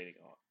we are waiting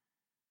on.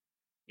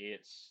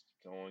 It's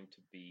going to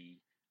be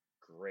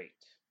great.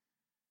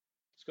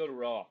 Let's go to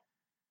Raw.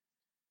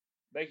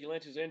 Becky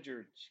Lynch is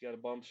injured. She's got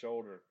a bum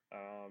shoulder.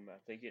 I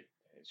think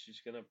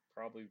she's going to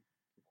probably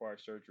require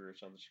surgery or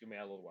something. She's going to be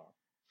out a little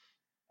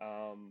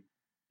while.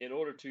 In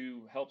order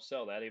to help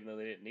sell that, even though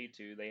they didn't need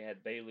to, they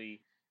had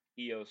Bayley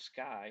Io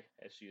Sky,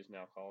 as she is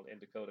now called, and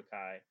Dakota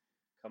Kai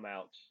come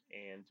out,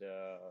 and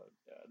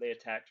they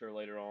attacked her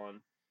later on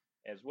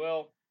as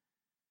well.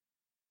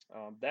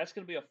 That's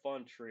going to be a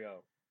fun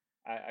trio.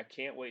 I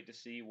can't wait to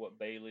see what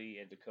Bayley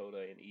and Dakota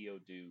and Io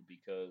do,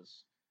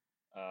 because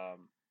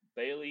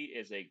Bayley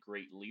is a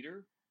great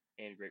leader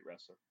and great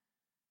wrestler.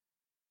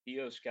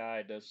 Io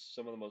Sky does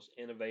some of the most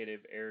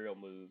innovative aerial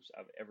moves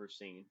I've ever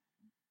seen,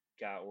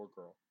 guy or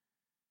girl.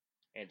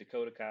 And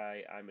Dakota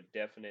Kai, I'm a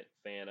definite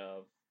fan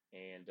of,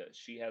 and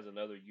she has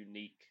another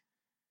unique.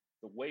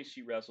 The way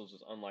she wrestles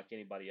is unlike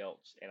anybody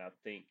else, and I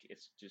think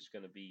it's just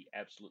going to be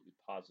absolutely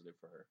positive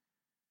for her.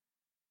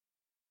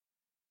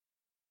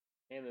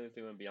 And then they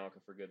threw in Bianca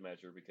for good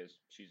measure because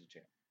she's a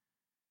champ.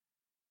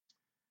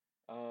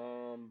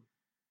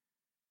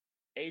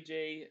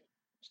 AJ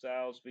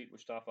Styles beat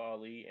Mustafa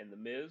Ali and The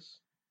Miz.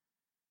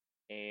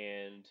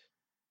 And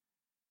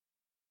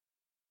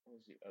what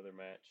was the other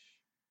match?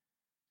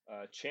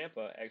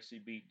 Ciampa actually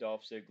beat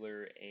Dolph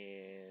Ziggler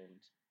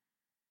and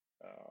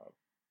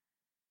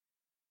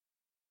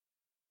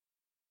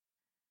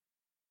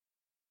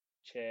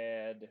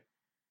Chad.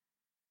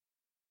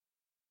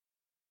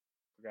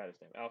 Forgot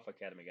his name. Alpha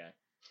Academy guy.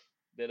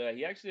 That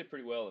he actually did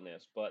pretty well in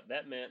this, but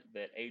that meant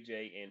that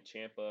AJ and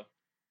Ciampa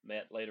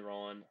met later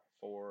on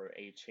for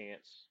a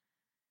chance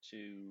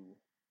to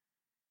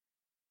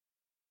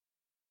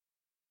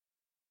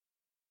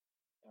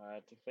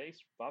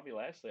face Bobby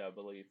Lashley, I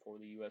believe, for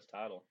the U.S.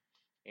 title.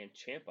 And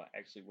Ciampa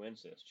actually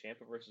wins this.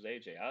 Ciampa versus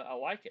AJ. I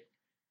like it.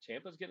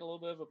 Ciampa's getting a little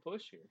bit of a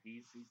push here.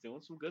 He's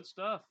doing some good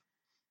stuff.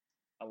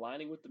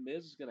 Aligning with The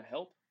Miz is going to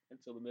help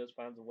until The Miz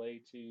finds a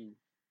way to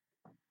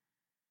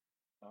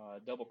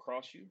double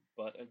cross you.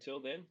 But until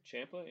then,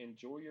 Ciampa,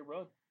 enjoy your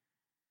run.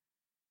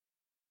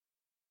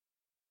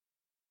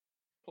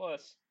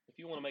 Plus, if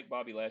you want to make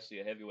Bobby Lashley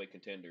a heavyweight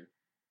contender,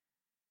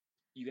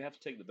 you have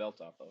to take the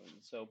belt off of him.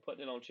 So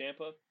putting it on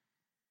Ciampa,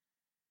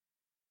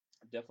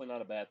 definitely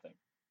not a bad thing.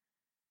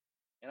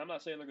 And I'm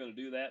not saying they're going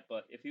to do that,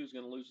 but if he was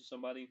going to lose to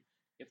somebody,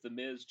 if The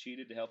Miz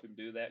cheated to help him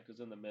do that, because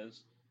then The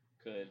Miz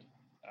could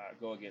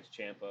go against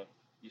Ciampa.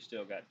 You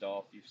still got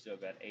Dolph. You've still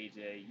got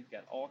AJ. You've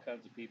got all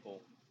kinds of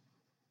people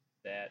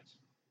that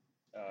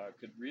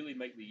could really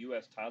make the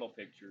U.S. title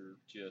picture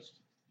just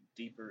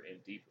deeper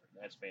and deeper.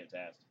 That's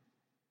fantastic.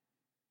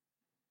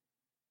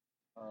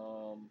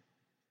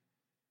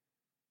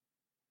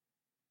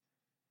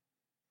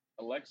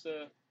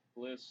 Alexa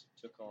Bliss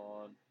took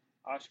on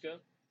Asuka,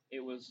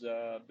 It was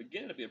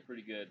beginning to be a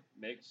pretty good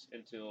mix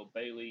until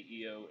Bailey,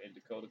 Io, and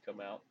Dakota come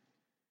out,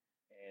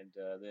 and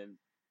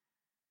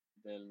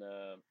then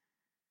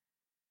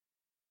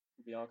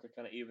Bianca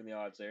kind of even the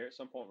odds there. At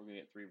some point, we're gonna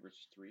get 3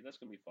 versus 3. That's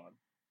gonna be fun.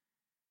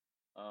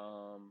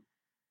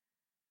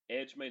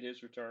 Edge made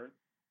his return,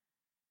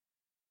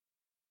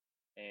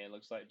 and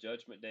looks like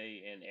Judgment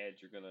Day and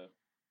Edge are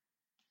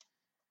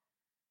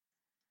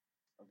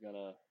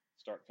gonna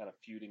start kind of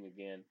feuding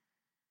again.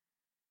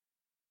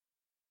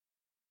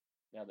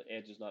 Now that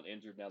Edge is not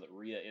injured, now that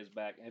Rhea is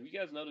back. Have you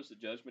guys noticed that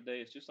Judgment Day?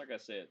 It's just like I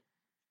said.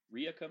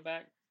 Rhea come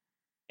back,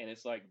 and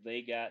it's like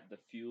they got the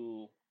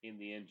fuel in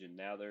the engine.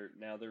 Now they're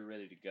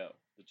ready to go.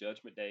 The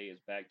Judgment Day is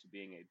back to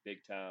being a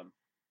big time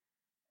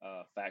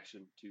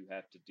faction to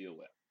have to deal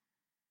with.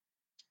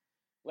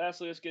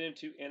 Lastly, let's get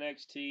into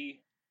NXT.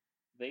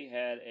 They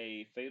had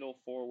a fatal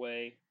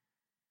 4-way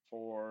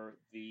for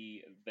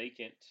the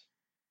vacant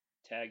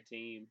tag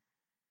team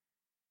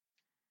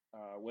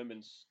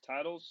women's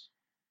titles,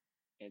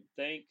 and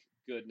thank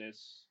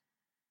goodness.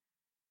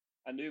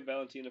 I knew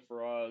Valentina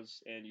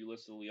Feroz and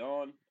Ulyssa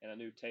Leon, and I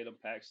knew Tatum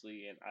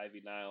Paxley and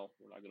Ivy Nile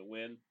were not going to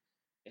win.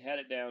 They had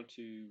it down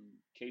to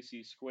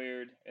KC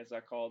Squared, as I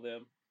call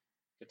them,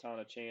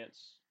 Katana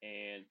Chance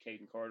and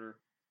Caden Carter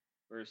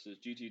versus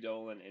GT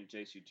Dolan and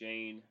JC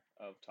Jane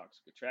of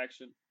Toxic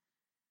Attraction.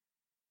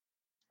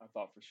 I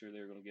thought for sure they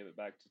were going to give it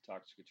back to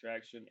Toxic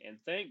Attraction, and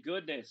thank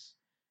goodness.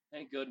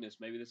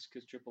 Maybe this is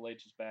because Triple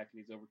H is back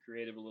and he's over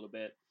creative a little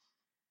bit.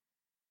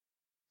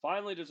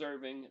 Finally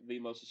deserving the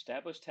most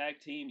established tag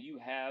team you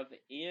have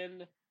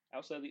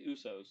outside of the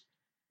Usos,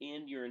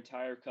 in your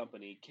entire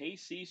company.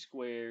 KC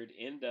Squared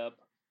end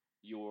up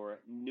your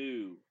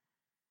new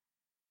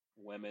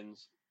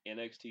women's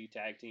NXT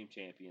Tag Team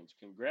Champions.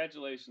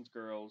 Congratulations,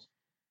 girls.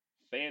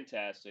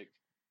 Fantastic.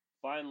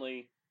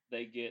 Finally,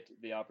 they get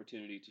the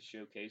opportunity to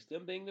showcase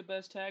them being the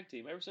best tag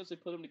team. Ever since they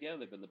put them together,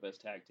 they've been the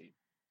best tag team.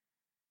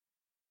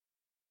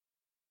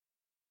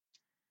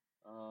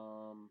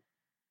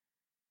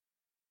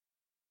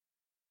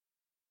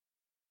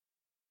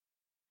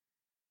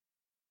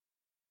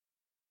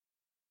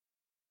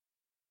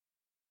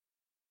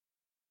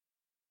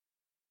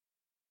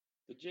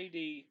 The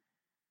JD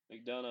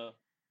McDonough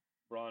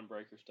Braun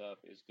Breaker stuff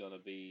is going to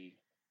be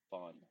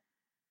fun.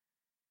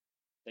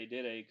 They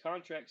did a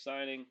contract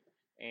signing,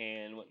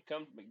 and when it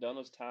comes to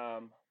McDonough's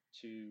time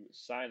to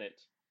sign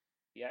it,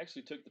 he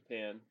actually took the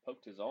pen,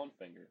 poked his own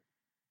finger,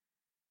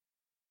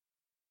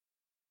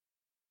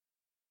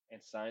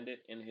 and signed it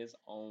in his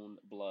own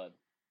blood.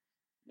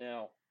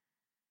 Now,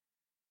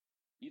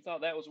 you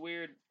thought that was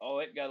weird? Oh,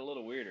 it got a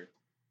little weirder.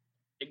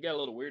 It got a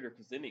little weirder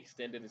because then he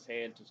extended his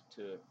hand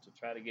to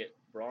try to get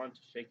Braun to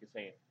shake his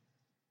hand.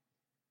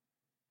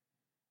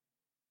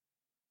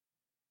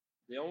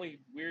 The only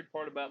weird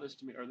part about this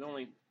to me, or the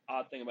only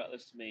odd thing about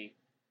this to me,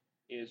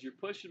 is you're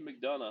pushing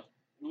McDonough,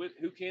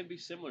 who can be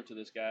similar to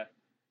this guy.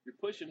 You're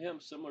pushing him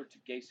similar to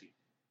Gacy.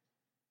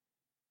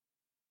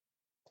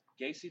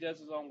 Gacy does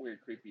his own weird,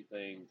 creepy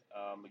thing.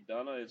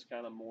 McDonough is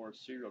kind of more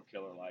serial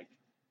killer-like.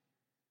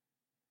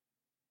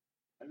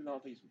 I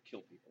don't think he would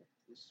kill people.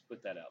 Let's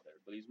put that out there.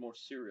 But he's more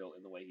serial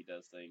in the way he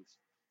does things.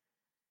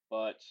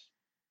 But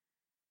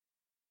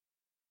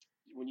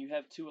when you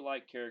have two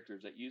alike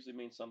characters, that usually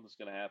means something's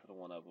going to happen to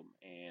one of them.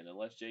 And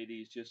unless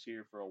JD is just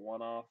here for a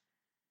one-off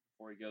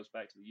before he goes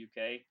back to the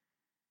UK,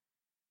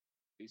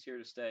 if he's here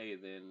to stay,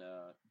 then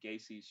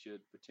Gacy should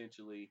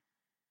potentially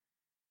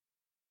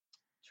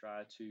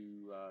try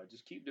to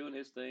just keep doing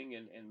his thing,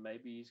 and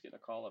maybe he's getting a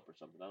call-up or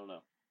something. I don't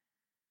know.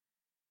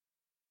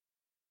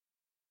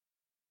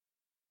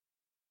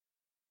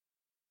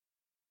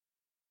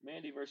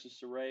 Mandy versus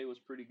Saray was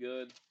pretty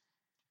good.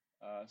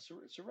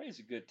 Saray's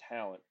a good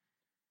talent.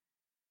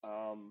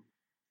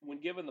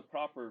 When given the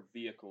proper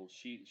vehicle,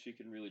 she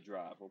can really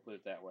drive. We'll put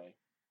it that way.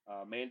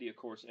 Mandy, of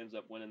course, ends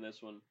up winning this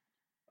one.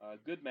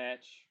 Good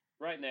match.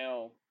 Right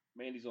now,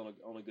 Mandy's on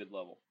a good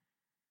level.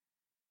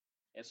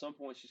 At some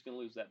point, she's going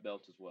to lose that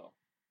belt as well.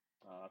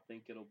 I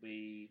think it'll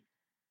be,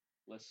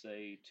 let's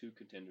say, 2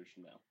 contenders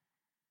from now.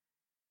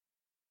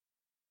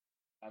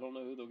 I don't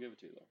know who they'll give it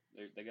to,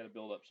 though. They got to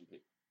build up some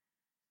people.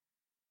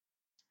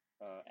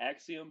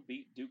 Axiom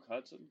beat Duke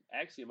Hudson.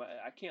 Axiom,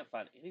 I can't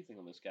find anything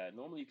on this guy.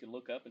 Normally you can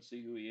look up and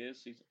see who he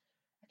is.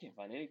 I can't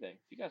find anything.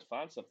 If you guys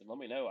find something, let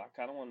me know. I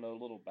kind of want to know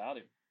a little about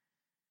him.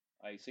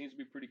 He seems to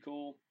be pretty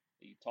cool.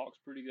 He talks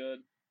pretty good.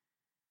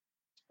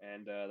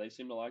 And they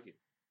seem to like him.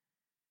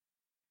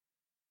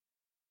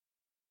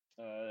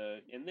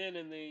 And then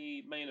in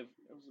the main event,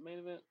 it was the main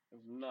event? It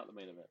was not the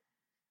main event.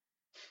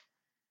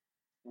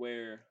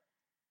 Where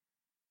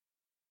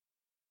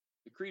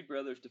the Creed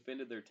brothers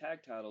defended their tag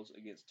titles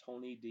against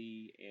Tony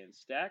D and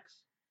Stax.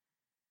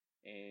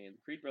 And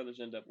the Creed brothers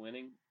end up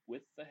winning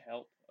with the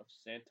help of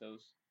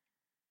Santos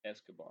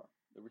Escobar,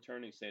 the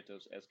returning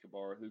Santos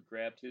Escobar, who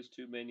grabbed his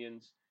 2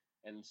 minions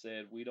and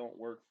said, "We don't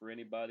work for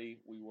anybody,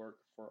 we work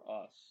for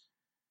us."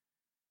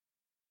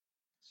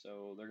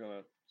 So they're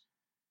going to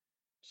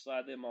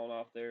slide them on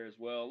off there as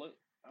well. Look,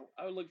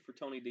 I would look for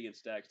Tony D and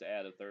Stax to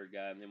add a third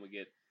guy, and then we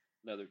get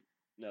another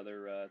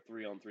Another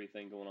 3-on-3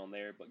 thing going on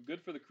there. But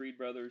good for the Creed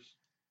brothers.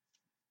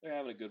 They're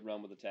having a good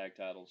run with the tag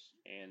titles.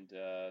 And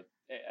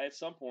at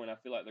some point, I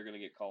feel like they're going to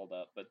get called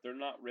up. But they're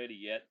not ready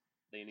yet.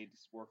 They need to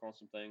work on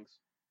some things.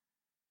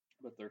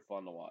 But they're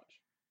fun to watch.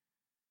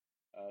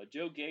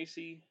 Joe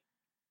Gacy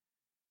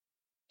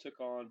took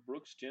on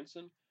Brooks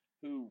Jensen,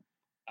 who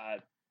I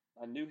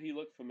knew he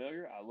looked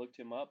familiar. I looked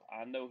him up.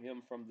 I know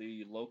him from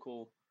the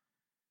local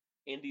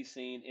indie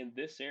scene in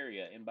this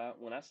area. And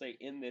when I say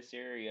in this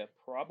area,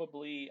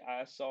 probably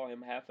I saw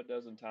him half a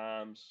dozen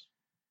times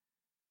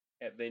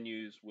at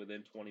venues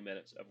within 20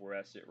 minutes of where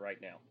I sit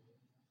right now,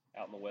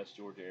 out in the West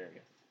Georgia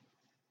area.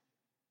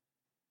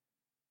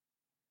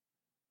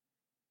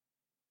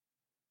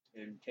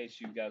 In case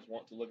you guys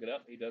want to look it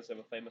up, he does have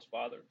a famous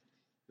father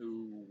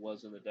who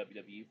was in the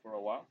WWE for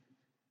a while.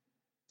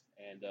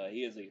 And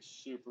he is a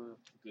super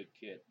good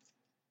kid.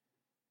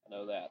 I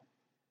know that.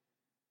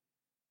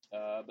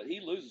 But he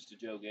loses to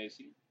Joe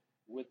Gacy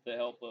with the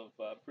help of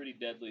Pretty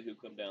Deadly, who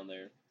come down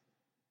there.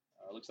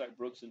 Looks like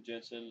Brooks and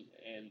Jensen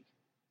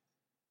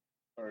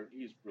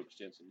he's Brooks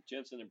Jensen.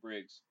 Jensen and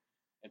Briggs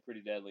and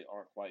Pretty Deadly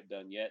aren't quite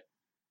done yet,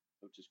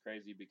 which is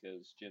crazy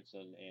because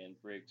Jensen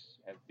and Briggs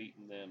have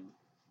beaten the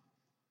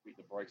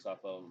brakes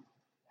off of them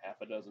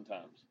half a dozen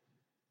times.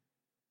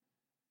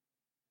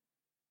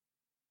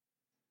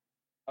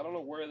 I don't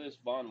know where this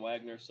Von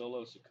Wagner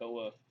Solo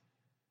Sikoa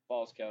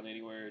Falls Count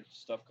Anywhere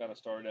stuff kind of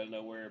started out of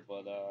nowhere,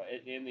 but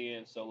in the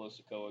end, Solo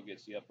Sikoa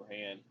gets the upper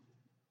hand.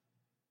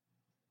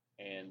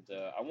 And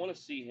I want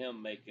to see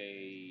him make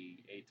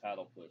a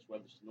title push,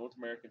 whether it's the North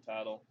American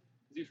title,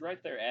 because he's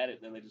right there at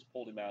it, and then they just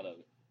pulled him out of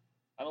it.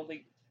 I don't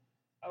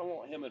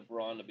want him and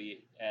Braun to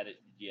be at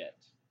it yet.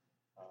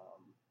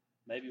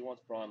 Maybe once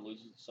Braun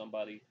loses to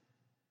somebody,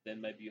 then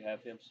maybe you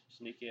have him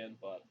sneak in.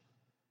 But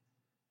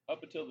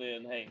up until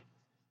then, hey,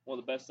 one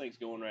of the best things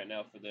going right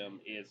now for them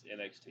is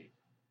NXT.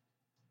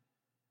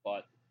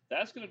 But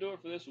that's going to do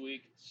it for this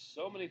week.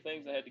 So many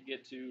things I had to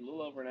get to. A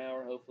little over an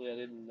hour. Hopefully I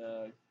didn't.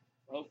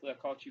 Hopefully I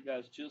caught you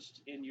guys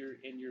just in your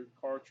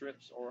car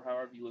trips or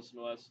however you listen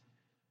to us.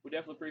 We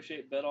definitely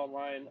appreciate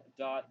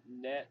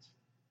betonline.net.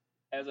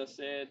 As I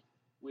said,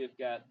 we've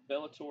got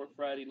Bellator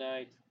Friday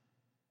night.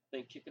 I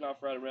think kicking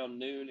off right around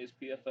noon is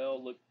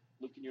PFL. Look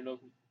in your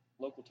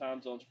local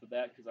time zones for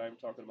that, because I'm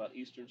talking about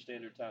Eastern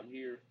Standard Time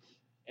here.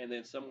 And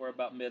then somewhere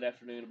about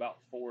mid-afternoon, about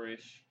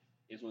 4-ish,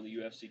 is when the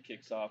UFC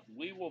kicks off.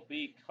 We will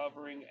be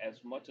covering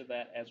as much of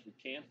that as we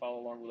can. Follow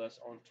along with us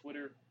on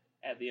Twitter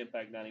at the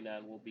Impact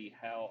 99 will be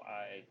how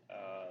I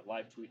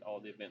live tweet all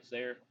the events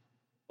there.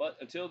 But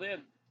until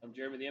then, I'm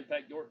Jeremy the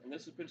Impact York, and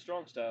this has been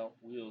Strong Style.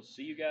 We'll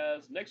see you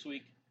guys next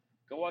week.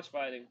 Go watch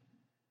fighting.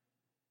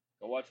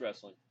 Go watch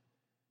wrestling.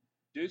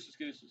 Deuces,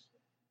 gooses.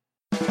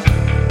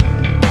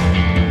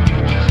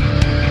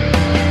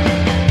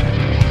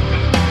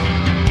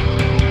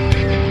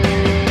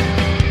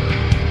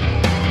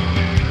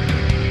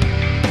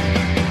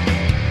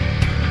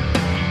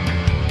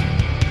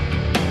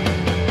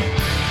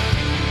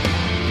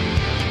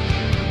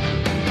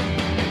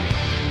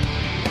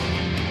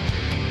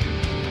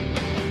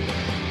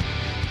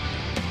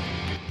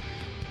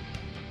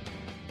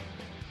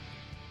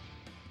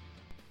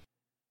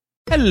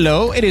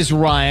 Hello, it is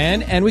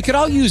Ryan, and we could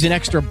all use an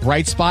extra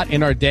bright spot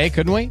in our day,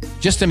 couldn't we?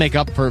 Just to make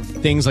up for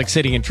things like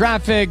sitting in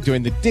traffic,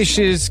 doing the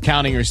dishes,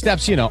 counting your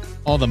steps,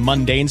 all the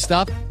mundane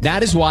stuff.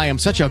 That is why I'm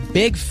such a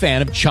big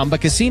fan of Chumba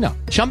Casino.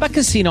 Chumba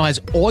Casino has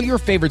all your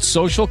favorite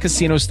social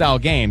casino-style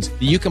games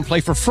that you can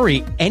play for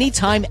free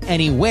anytime,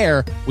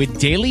 anywhere with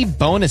daily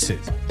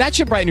bonuses. That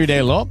should brighten your day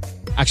a little.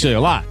 Actually,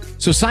 a lot.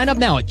 So sign up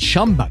now at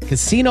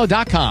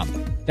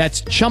ChumbaCasino.com.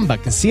 That's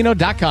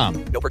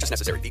ChumbaCasino.com. No purchase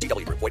necessary.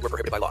 VGW Group. Void where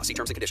prohibited by law. See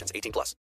terms and conditions. 18+.